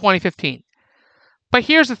in 2015. But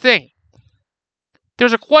here's the thing.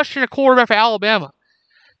 There's a question at quarterback for Alabama.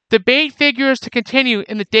 Debate figures to continue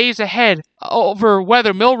in the days ahead over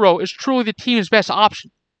whether Milroe is truly the team's best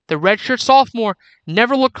option. The redshirt sophomore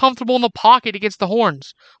never looked comfortable in the pocket against the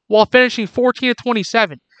Horns, while finishing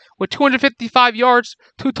 14-27, with 255 yards,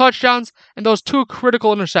 2 touchdowns, and those 2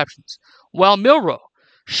 critical interceptions. While Milroe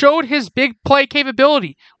showed his big play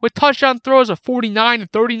capability with touchdown throws of 49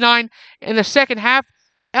 and 39 in the second half,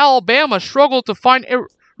 Alabama struggled to find a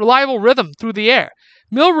reliable rhythm through the air.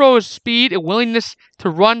 Milroe's speed and willingness to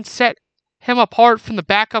run set him apart from the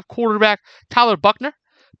backup quarterback Tyler Buchner,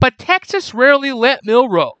 but Texas rarely let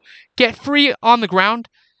Milroe get free on the ground,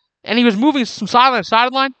 and he was moving from sideline to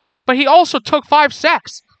sideline, but he also took 5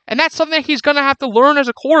 sacks, and that's something that he's going to have to learn as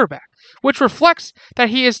a quarterback, which reflects that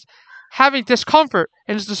he is having discomfort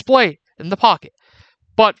in his display in the pocket.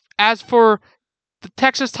 But as for the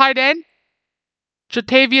Texas tight end,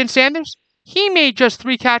 Jatavian Sanders, he made just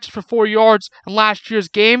 3 catches for 4 yards in last year's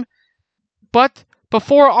game, but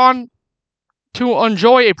before on to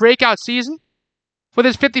enjoy a breakout season with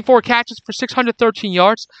his 54 catches for 613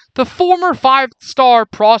 yards, the former 5-star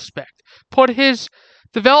prospect put his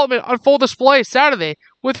development on full display Saturday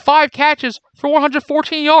with 5 catches for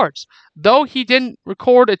 114 yards. Though he didn't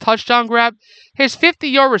record a touchdown grab, his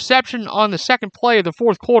 50-yard reception on the second play of the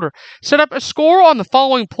fourth quarter set up a score on the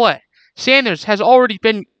following play. Sanders has already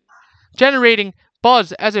been generating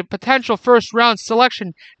buzz as a potential first-round selection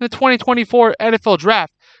in the 2024 NFL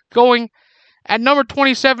Draft, going at number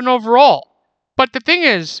 27 overall. But the thing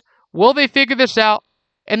is, will they figure this out?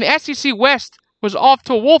 And the SEC West was off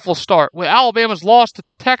to a woeful start with Alabama's loss to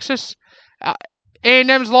Texas,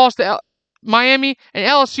 A&M's loss to Miami, and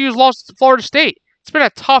LSU's loss to Florida State. It's been a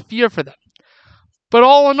tough year for them. But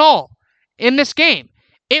all in all, in this game,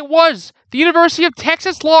 it was the University of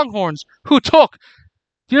Texas Longhorns who took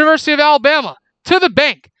the University of Alabama to the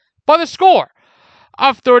bank by the score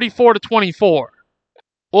of 34-24.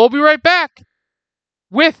 We'll be right back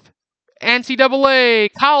with NCAA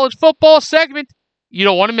college football segment. You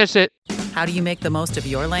don't want to miss it. How do you make the most of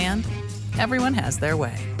your land? Everyone has their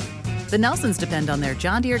way. The Nelsons depend on their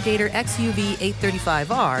John Deere Gator XUV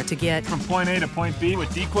 835R to get from point A to point B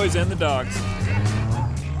with decoys and the dogs.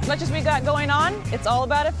 As much as we got going on, it's all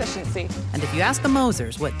about efficiency. And if you ask the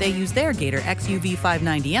Mosers what they use their Gator XUV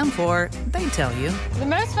 590M for, they tell you. The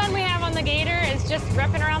most fun we have on the Gator is just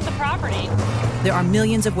ripping around the property. There are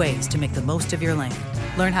millions of ways to make the most of your land.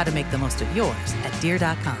 Learn how to make the most of yours at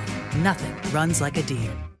Deere.com. Nothing runs like a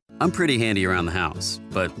Deere. I'm pretty handy around the house,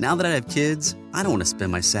 but now that I have kids, I don't want to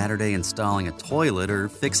spend my Saturday installing a toilet or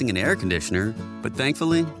fixing an air conditioner. But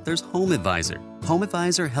thankfully, there's Home Advisor. Home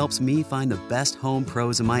Advisor helps me find the best home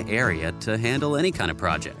pros in my area to handle any kind of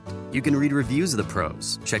project. You can read reviews of the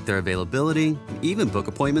pros, check their availability, and even book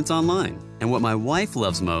appointments online. And what my wife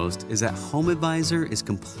loves most is that Home Advisor is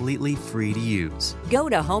completely free to use. Go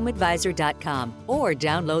to homeadvisor.com or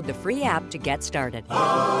download the free app to get started.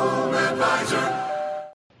 Home Advisor.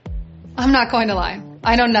 I'm not going to lie.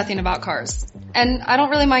 I know nothing about cars, and I don't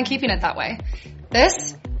really mind keeping it that way.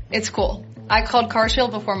 It's cool. I called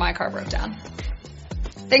CarShield before my car broke down.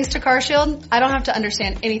 Thanks to CarShield, I don't have to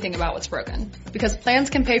understand anything about what's broken, because plans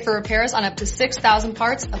can pay for repairs on up to 6,000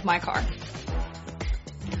 parts of my car.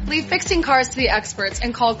 Leave fixing cars to the experts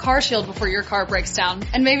and call CarShield before your car breaks down,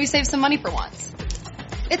 and maybe save some money for once.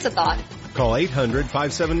 It's a thought. Call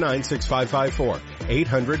 800-579-6554.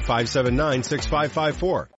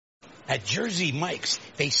 800-579-6554. At Jersey Mike's,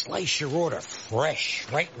 they slice your order fresh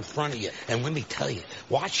right in front of you. And let me tell you,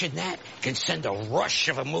 watching that can send a rush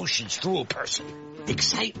of emotions through a person.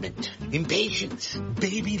 Excitement, impatience,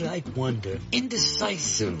 baby-like wonder,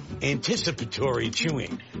 indecisive, anticipatory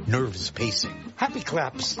chewing, nerves pacing, happy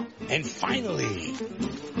claps, and finally,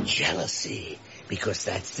 jealousy. Because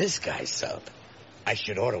that's this guy's sub. I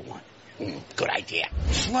should order one. Good idea.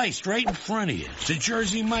 Sliced right in front of you. It's a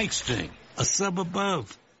Jersey Mike's thing. A sub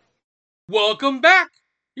above. Welcome back!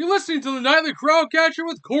 You're listening to the Nightly Crowdcatcher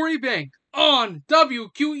with Corey Bank on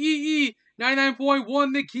WQEE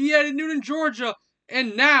 99.1 The Key at Newton, Georgia.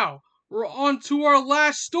 And now, we're on to our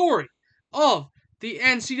last story of the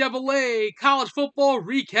NCAA college football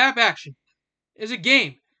recap action. It's a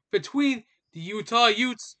game between the Utah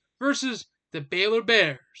Utes versus the Baylor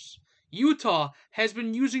Bears. Utah has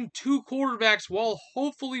been using two quarterbacks while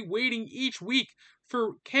hopefully waiting each week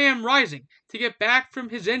for Cam Rising to get back from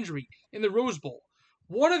his injury in the Rose Bowl.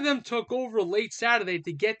 One of them took over late Saturday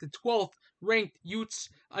to get the 12th ranked Utes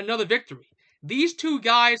another victory. These two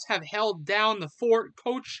guys have held down the fort.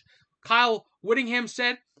 Coach Kyle Whittingham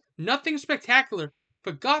said, "Nothing spectacular,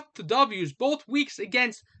 but got the W's both weeks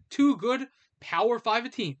against two good Power 5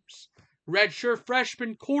 teams." Redshirt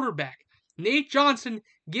freshman quarterback Nate Johnson,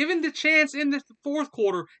 given the chance in the fourth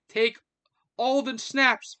quarter, take all the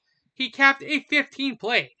snaps. He capped a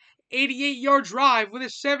 15-play, 88-yard drive with a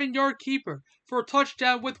 7-yard keeper for a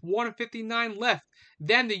touchdown with 1:59 left.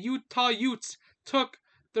 Then the Utah Utes took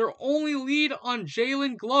their only lead on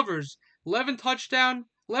Jalen Glover's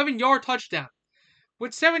 11-yard touchdown.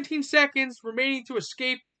 With 17 seconds remaining to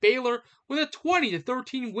escape, Baylor with a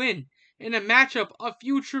 20-13 win in a matchup of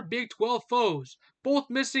future Big 12 foes, both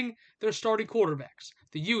missing their starting quarterbacks.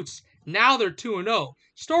 The Utes, now they're 2-0,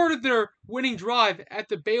 started their winning drive at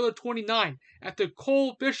the Baylor 29 after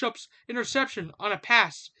Cole Bishop's interception on a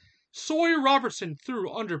pass Sawyer Robertson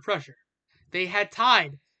threw under pressure. They had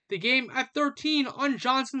tied the game at 13 on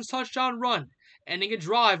Johnson's touchdown run, ending a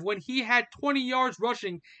drive when he had 20 yards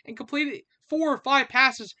rushing and completed 4 or 5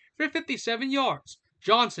 passes for 57 yards.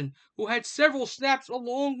 Johnson, who had several snaps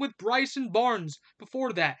along with Bryson Barnes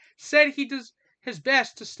before that, said he does his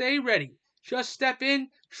best to stay ready. Just step in,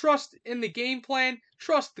 trust in the game plan,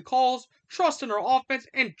 trust the calls, trust in our offense,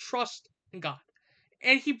 and trust in God.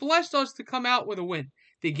 And he blessed us to come out with a win.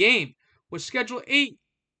 The game was scheduled 8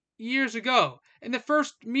 years ago, and the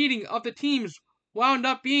first meeting of the teams wound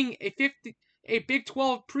up being a Big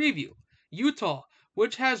 12 preview. Utah,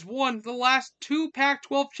 which has won the last 2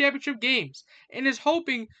 Pac-12 championship games and is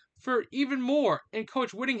hoping for even more in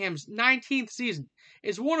Coach Whittingham's 19th season,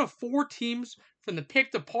 is one of 4 teams from the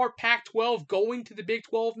picked-apart Pac-12 going to the Big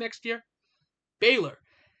 12 next year. Baylor,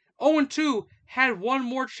 0-2, had one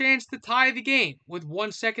more chance to tie the game with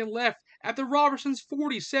 1 second left after Robertson's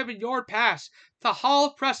 47-yard pass to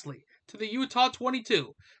Hall Presley to the Utah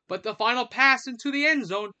 22, but the final pass into the end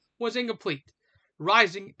zone was incomplete.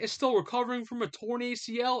 Rising is still recovering from a torn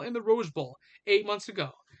ACL in the Rose Bowl 8 months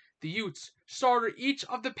ago. The Utes starter each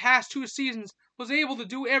of the past 2 seasons was able to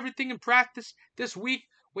do everything in practice this week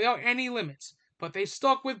without any limits, but they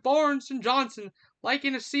stuck with Barnes and Johnson like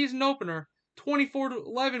in a season opener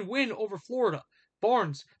 24-11 win over Florida.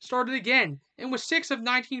 Barnes started again and was 6 of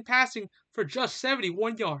 19 passing for just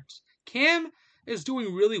 71 yards. Cam is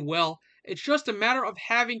doing really well It's just a matter of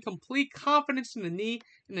having complete confidence in the knee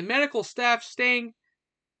and the medical staff saying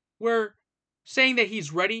that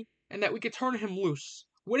he's ready and that we could turn him loose.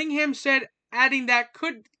 Whittingham said, adding that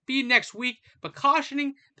could be next week, but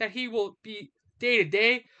cautioning that he will be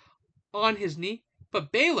day-to-day on his knee.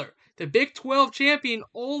 But Baylor, the Big 12 champion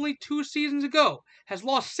only 2 seasons ago, has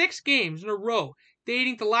lost 6 games in a row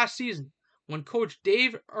dating to last season, when coach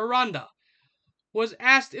Dave Aranda was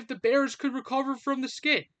asked if the Bears could recover from the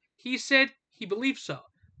skid. He said he believed so.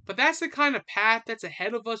 But that's the kind of path that's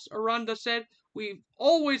ahead of us, Aranda said. We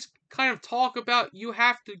always kind of talk about you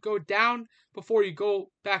have to go down before you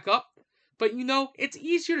go back up. But it's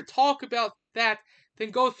easier to talk about that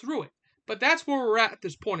than go through it. But that's where we're at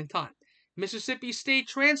this point in time. Mississippi State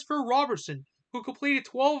transfer Robertson, who completed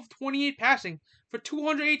 12 of 28 passing for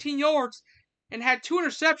 218 yards and had 2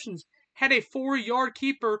 interceptions, had a 4-yard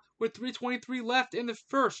keeper with 3:23 left in the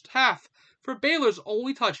first half for Baylor's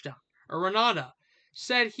only touchdown. Aranda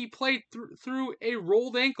said he played through a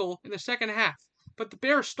rolled ankle in the second half, but the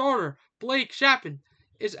Bears starter, Blake Shapen,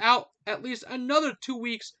 is out at least another 2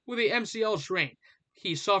 weeks with a MCL strain.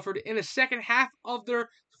 He suffered in the second half of their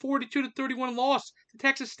 42-31 loss to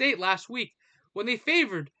Texas State last week, when they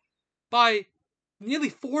favored by nearly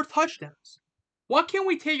 4 touchdowns. What can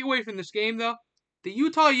we take away from this game, though? The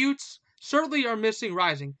Utah Utes certainly are missing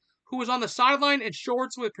Rising, who was on the sideline in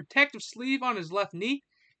shorts with a protective sleeve on his left knee.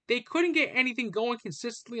 They couldn't get anything going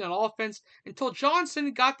consistently on offense until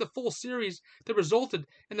Johnson got the full series that resulted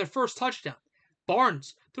in their first touchdown.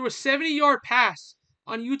 Barnes threw a 70-yard pass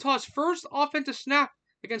on Utah's first offensive snap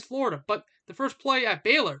against Florida, but the first play at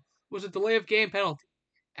Baylor was a delay of game penalty.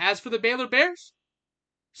 As for the Baylor Bears,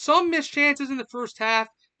 some missed chances in the first half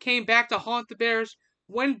came back to haunt the Bears.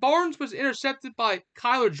 When Barnes was intercepted by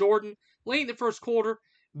Kyler Jordan late in the first quarter,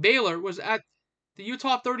 Baylor was at the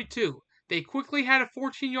Utah 32. They quickly had a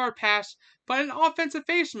 14-yard pass, but an offensive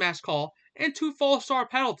face mask call and 2 false start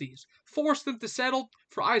penalties forced them to settle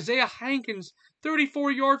for Isaiah Hankins'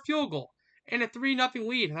 34-yard field goal and a 3-0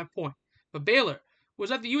 lead at that point. But Baylor was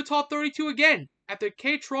at the Utah 32 again after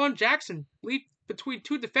Katron Jackson leaped between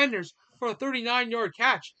 2 defenders for a 39-yard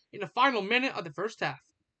catch in the final minute of the first half.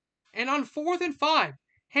 And on 4th and 5,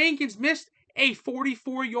 Hankins missed a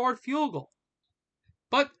 44-yard field goal.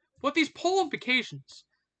 But with these poll implications,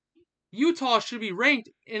 Utah should be ranked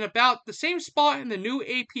in about the same spot in the new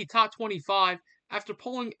AP Top 25 after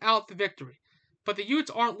pulling out the victory. But the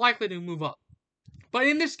Utes aren't likely to move up. But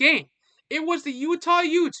in this game, it was the Utah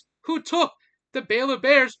Utes who took the Baylor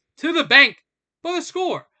Bears to the bank by the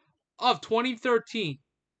score of 2013.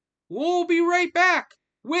 We'll be right back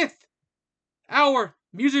with our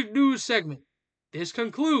music news segment. This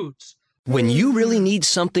concludes. When you really need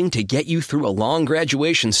something to get you through a long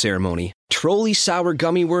graduation ceremony, Trolley Sour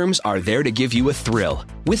Gummy Worms are there to give you a thrill.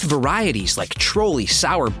 With varieties like Trolley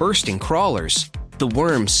Sour Bursting Crawlers, the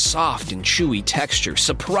worm's soft and chewy texture,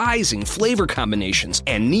 surprising flavor combinations,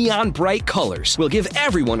 and neon bright colors will give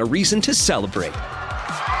everyone a reason to celebrate.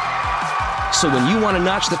 So when you want to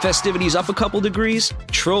notch the festivities up a couple degrees,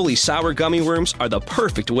 Trolley Sour Gummy Worms are the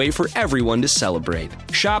perfect way for everyone to celebrate.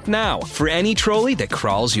 Shop now for any trolley that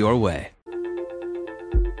crawls your way.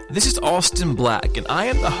 This is Austin Black, and I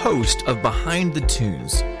am the host of Behind the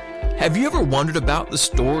Tunes. Have you ever wondered about the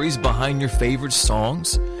stories behind your favorite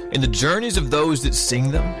songs and the journeys of those that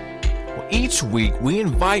sing them? Well, each week, we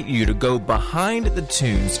invite you to go behind the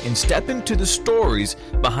tunes and step into the stories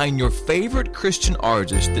behind your favorite Christian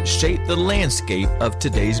artists that shape the landscape of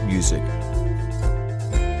today's music.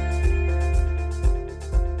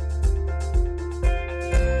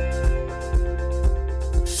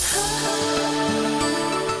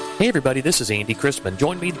 Hey everybody, this is Andy Crispin.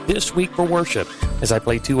 Join me this week for worship as I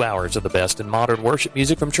play 2 hours of the best in modern worship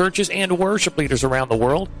music from churches and worship leaders around the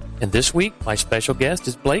world. And this week, my special guest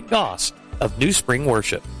is Blake Goss of New Spring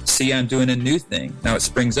Worship. See, I'm doing a new thing. Now it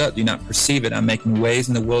springs up. Do you not perceive it? I'm making ways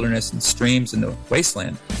in the wilderness and streams in the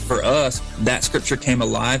wasteland. For us, that scripture came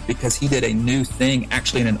alive because he did a new thing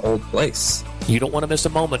actually in an old place. You don't want to miss a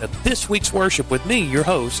moment of this week's worship with me, your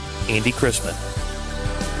host, Andy Crispin.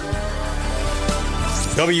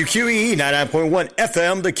 WQEE 99.1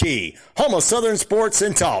 FM The Key, home of Southern Sports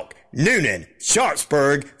and Talk. Noonan,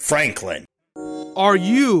 Sharpsburg, Franklin. Are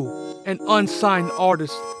you an unsigned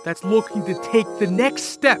artist that's looking to take the next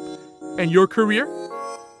step in your career?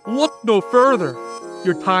 Look no further.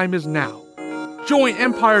 Your time is now. Join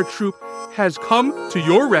Empire Troop has come to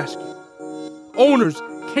your rescue. Owners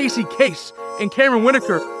Casey Case and Cameron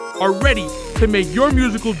Whitaker are ready to make your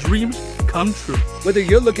musical dreams come true. Whether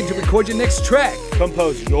you're looking to record your next track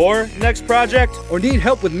compose your next project, or need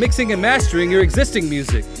help with mixing and mastering your existing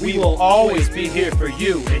music. we will always be here for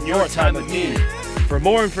you in your time of need. For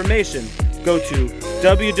more information, go to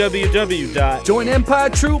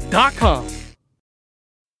www.joinempiretroop.com.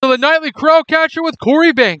 The Nightly Crowdcatcher with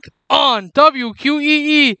Corey Bank on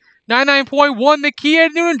WQEE 99.1 The Key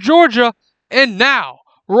at Newton, Georgia. And now,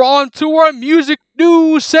 we're on to our music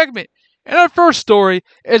news segment. And our first story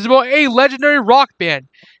is about a legendary rock band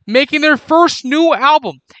making their first new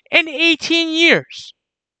album in 18 years.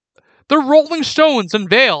 The Rolling Stones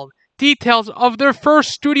unveiled details of their first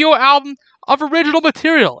studio album of original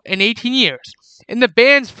material in 18 years, and the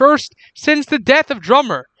band's first since the death of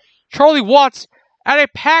drummer Charlie Watts at a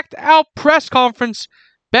packed-out press conference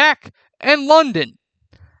back in London.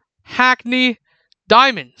 Hackney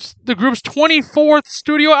Diamonds, the group's 24th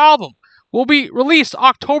studio album, will be released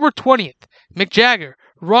October 20th. Mick Jagger,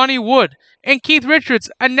 Ronnie Wood, and Keith Richards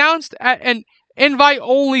announced at an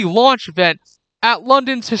invite-only launch event at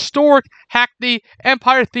London's historic Hackney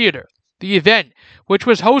Empire Theatre. The event, which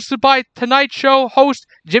was hosted by Tonight Show host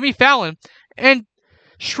Jimmy Fallon and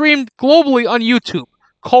streamed globally on YouTube,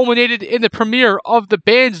 culminated in the premiere of the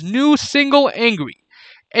band's new single, Angry,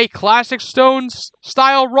 a classic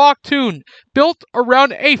Stones-style rock tune built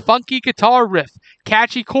around a funky guitar riff,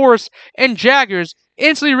 catchy chorus, and Jagger's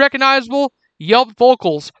instantly recognizable yelp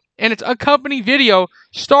vocals, and its accompanying video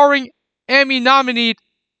starring Emmy-nominated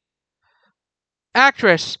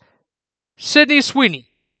actress Sydney Sweeney,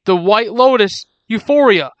 The White Lotus,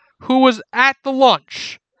 Euphoria, who was at the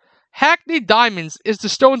launch. Hackney Diamonds is the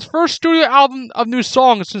Stones' first studio album of new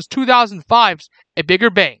songs since 2005's A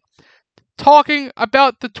Bigger Bang, talking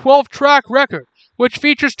about the 12-track record, which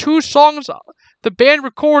features 2 songs the band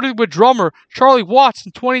recorded with drummer Charlie Watts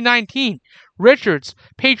in 2019. Richards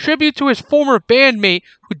paid tribute to his former bandmate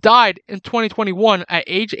who died in 2021 at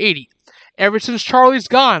age 80. Ever since Charlie's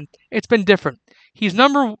gone, it's been different. He's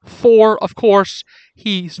number 4, of course.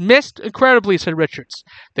 He's missed incredibly, said Richards.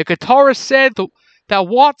 The guitarist said that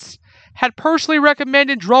Watts had personally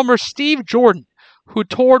recommended drummer Steve Jordan, who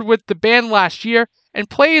toured with the band last year and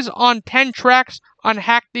plays on 10 tracks on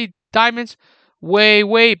Hackney Diamonds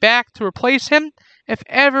way back, to replace him if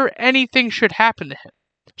ever anything should happen to him.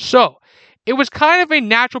 So, it was kind of a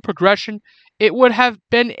natural progression. It would have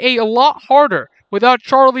been a lot harder without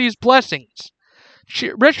Charlie's blessings.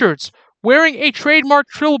 Richards, wearing a trademark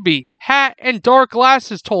trilby hat and dark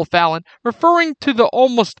glasses, told Fallon, referring to the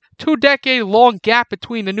almost 2-decade-long gap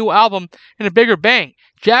between the new album and A Bigger Bang.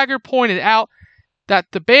 Jagger pointed out that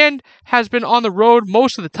the band has been on the road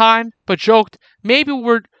most of the time, but joked, maybe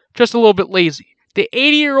we're just a little bit lazy. The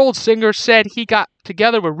 80-year-old singer said he got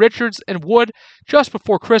together with Richards and Wood just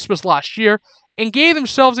before Christmas last year and gave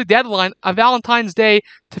themselves a deadline of Valentine's Day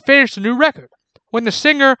to finish the new record. When the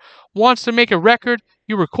singer wants to make a record,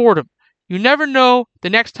 you record him. You never know the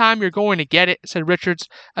next time you're going to get it, said Richards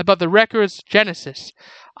about the record's genesis.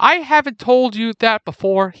 I haven't told you that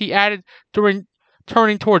before, he added during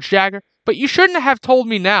turning towards Jagger, but you shouldn't have told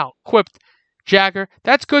me now, quipped Jagger.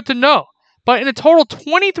 That's good to know. But in a total,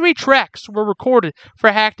 23 tracks were recorded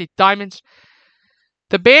for Hackney Diamonds.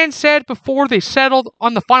 The band said before they settled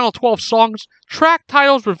on the final 12 songs, track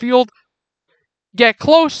titles revealed Get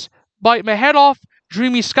Close, Bite My Head Off,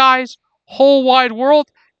 Dreamy Skies, Whole Wide World,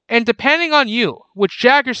 and Depending on You, which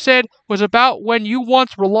Jagger said was about when you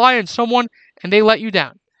once rely on someone and they let you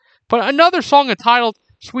down. But another song entitled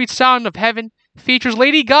Sweet Sound of Heaven features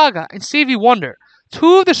Lady Gaga and Stevie Wonder,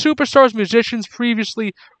 2 of the superstars musicians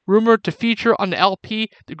previously rumored to feature on the LP,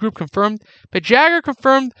 the group confirmed. But Jagger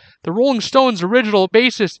confirmed the Rolling Stones' original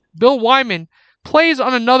bassist Bill Wyman plays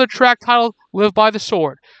on another track titled Live by the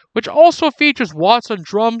Sword, which also features Watts on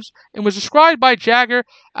drums and was described by Jagger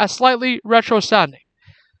as slightly retro-sounding.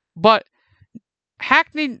 But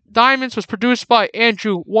Hackney Diamonds was produced by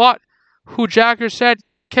Andrew Watt, who Jagger said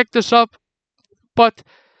kicked this up. But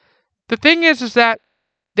the thing is that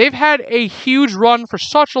they've had a huge run for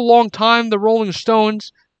such a long time, the Rolling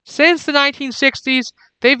Stones. Since the 1960s,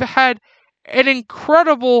 they've had an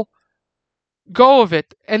incredible go of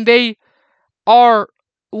it, and they are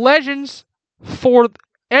legends for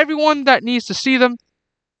everyone that needs to see them.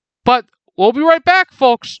 But we'll be right back,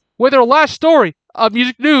 folks, with our last story of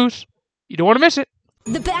music news. You don't want to miss it.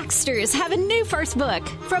 The Baxters have a new first book.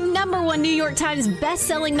 From #1 New York Times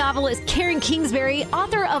best-selling novelist Karen Kingsbury,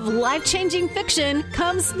 author of life-changing fiction,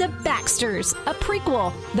 comes The Baxters, a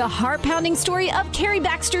prequel, the heart-pounding story of Carrie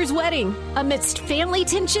Baxter's wedding. Amidst family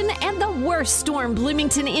tension and the worst storm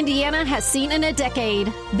Bloomington, Indiana has seen in a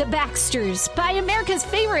decade. The Baxters, by America's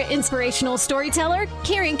favorite inspirational storyteller,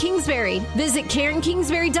 Karen Kingsbury. Visit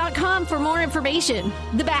KarenKingsbury.com for more information.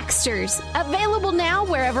 The Baxters, available now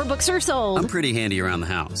wherever books are sold. I'm pretty handy around the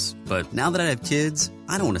house, but now that I have kids,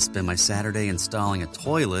 I don't want to spend my Saturday installing a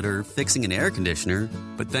toilet or fixing an air conditioner.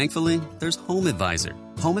 But thankfully, there's Home Advisor.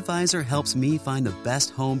 Home Advisor helps me find the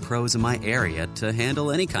best home pros in my area to handle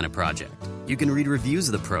any kind of project. You can read reviews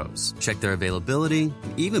of the pros, check their availability,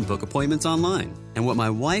 and even book appointments online. And what my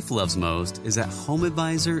wife loves most is that Home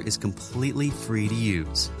Advisor is completely free to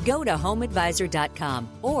use. Go to HomeAdvisor.com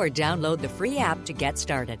or download the free app to get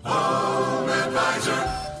started. Home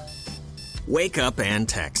Advisor. Wake up and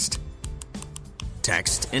text.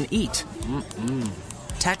 Text and eat.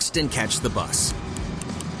 Text and catch the bus.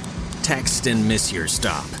 Text and miss your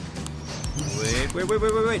stop.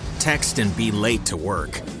 Wait. Text and be late to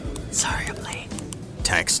work. Sorry, I'm late.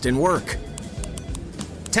 Text and work.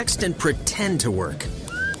 Text and pretend to work.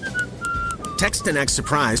 Text and act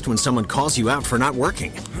surprised when someone calls you out for not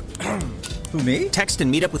working. Who, me? Text and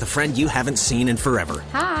meet up with a friend you haven't seen in forever.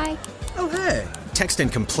 Hi. Oh, hey. Text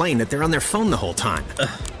and complain that they're on their phone the whole time.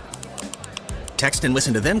 Text and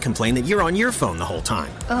listen to them complain that you're on your phone the whole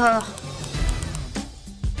time.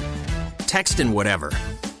 Text and whatever.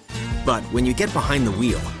 But when you get behind the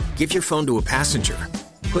wheel, give your phone to a passenger.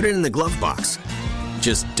 Put it in the glove box.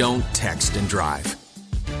 Just don't text and drive.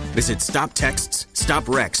 Visit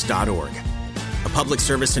StopTextsStopWrecks.org. A public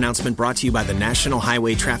service announcement brought to you by the National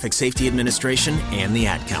Highway Traffic Safety Administration and the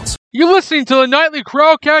Ad Council. You're listening to the Nightly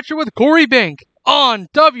Crowdcatcher with Corey Bank on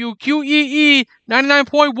WQEE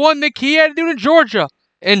 99.1, the key attitude in Georgia.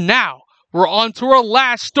 And now, we're on to our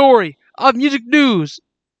last story of music news.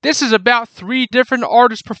 This is about 3 different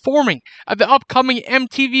artists performing at the upcoming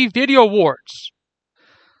MTV Video Awards.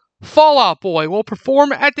 Fall Out Boy will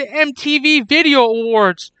perform at the MTV Video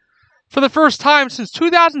Awards for the first time since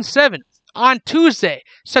 2007 on Tuesday,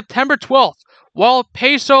 September 12th, while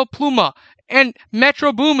Peso Pluma and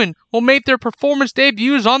Metro Boomin will make their performance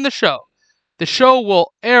debuts on the show. The show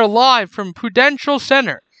will air live from Prudential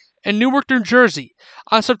Center in Newark, New Jersey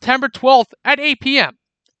on September 12th at 8 p.m.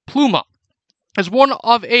 Pluma is one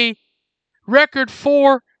of a record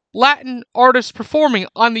 4 Latin artists performing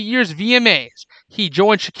on the year's VMAs. He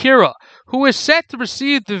joined Shakira, who is set to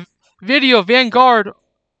receive the Video Vanguard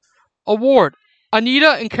Award,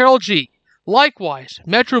 Anita and Karol G. Likewise,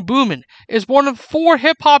 Metro Boomin is one of 4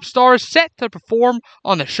 hip-hop stars set to perform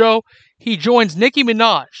on the show. He joins Nicki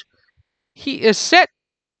Minaj. He is set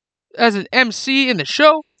as an MC in the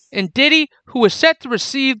show, and Diddy, who is set to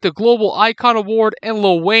receive the Global Icon Award, and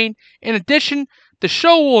Lil Wayne. In addition, the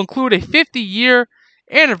show will include a 50-year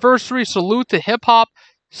anniversary salute to hip-hop,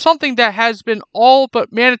 something that has been all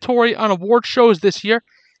but mandatory on award shows this year,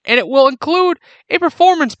 and it will include a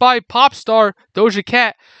performance by pop star Doja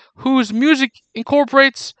Cat, whose music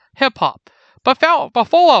incorporates hip-hop. But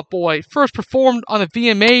Fall Out Boy first performed on the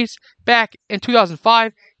VMAs back in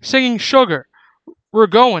 2005, singing Sugar, We're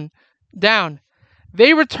Going Down.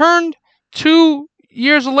 They returned 2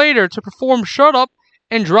 years later to perform Shut Up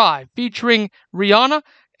and Drive, featuring Rihanna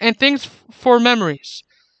and Things for Memories.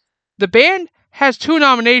 The band has 2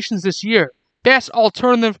 nominations this year, Best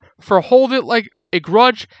Alternative for Hold It Like a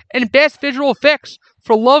Grudge, and Best Visual Effects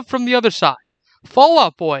for Love from the Other Side. Fall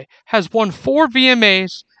Out Boy has won 4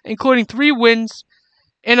 VMAs, including 3 wins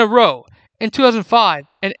in a row in 2005,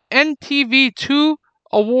 an MTV2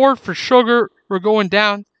 Award for Sugar, We're Going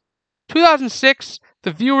Down, 2006,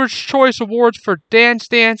 the Viewer's Choice Awards for Dance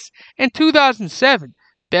Dance, and 2007,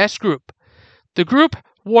 Best Group. The group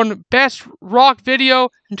won Best Rock Video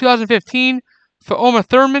in 2015 for Uma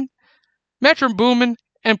Thurman. Metro Boomin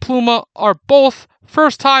and Pluma are both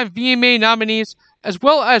first-time VMA nominees, as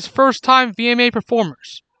well as first-time VMA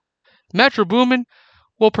performers. Metro Boomin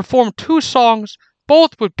will perform 2 songs,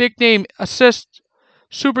 both with big-name assists,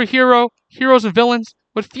 Superhero, Heroes and Villains,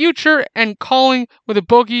 with Future and Calling with a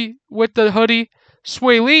Boogie with the Hoodie,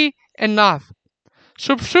 Sway Lee, and Nav.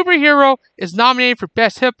 Superhero is nominated for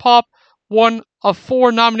Best Hip Hop, one of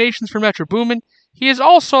 4 nominations for Metro Boomin. He is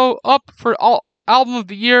also up for Album of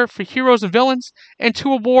the Year for Heroes and Villains, and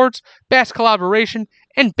 2 awards, Best Collaboration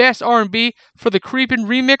and Best R&B for the Creepin'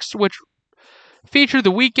 Remix, which featured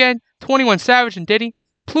The Weeknd, 21 Savage, and Diddy.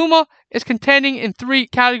 Pluma is contending in 3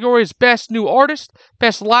 categories: Best New Artist,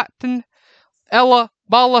 Best Latin, Ella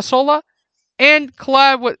Bala Sola, and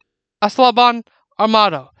collab with Aslaban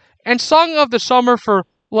Armado. And Song of the Summer for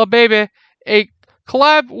La Bebe, a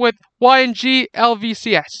collab with YNG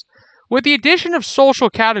LVCS. With the addition of social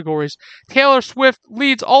categories, Taylor Swift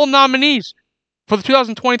leads all nominees for the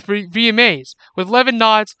 2023 VMAs with 11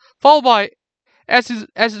 nods, followed by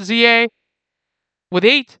SZA with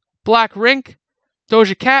 8, Black Rink,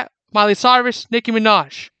 Doja Cat, Miley Cyrus, Nicki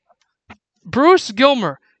Minaj. Bruce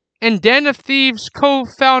Gilmer and Den of Thieves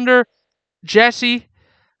co-founder Jesse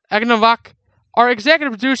Agnovac are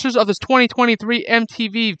executive producers of the 2023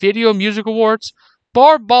 MTV Video Music Awards.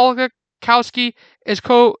 Barb Bolakowski is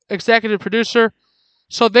co-executive producer,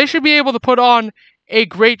 so they should be able to put on a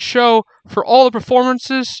great show for all the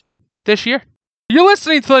performances this year. You're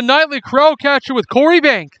listening to the Nightly Crowdcatcher with Corey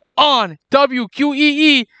Bank on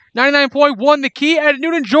WQEE 99.1 The Key at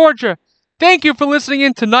Newton, Georgia. Thank you for listening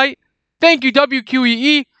in tonight. Thank you,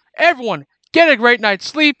 WQEE. Everyone, get a great night's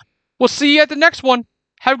sleep. We'll see you at the next one.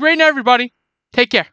 Have a great night, everybody. Take care.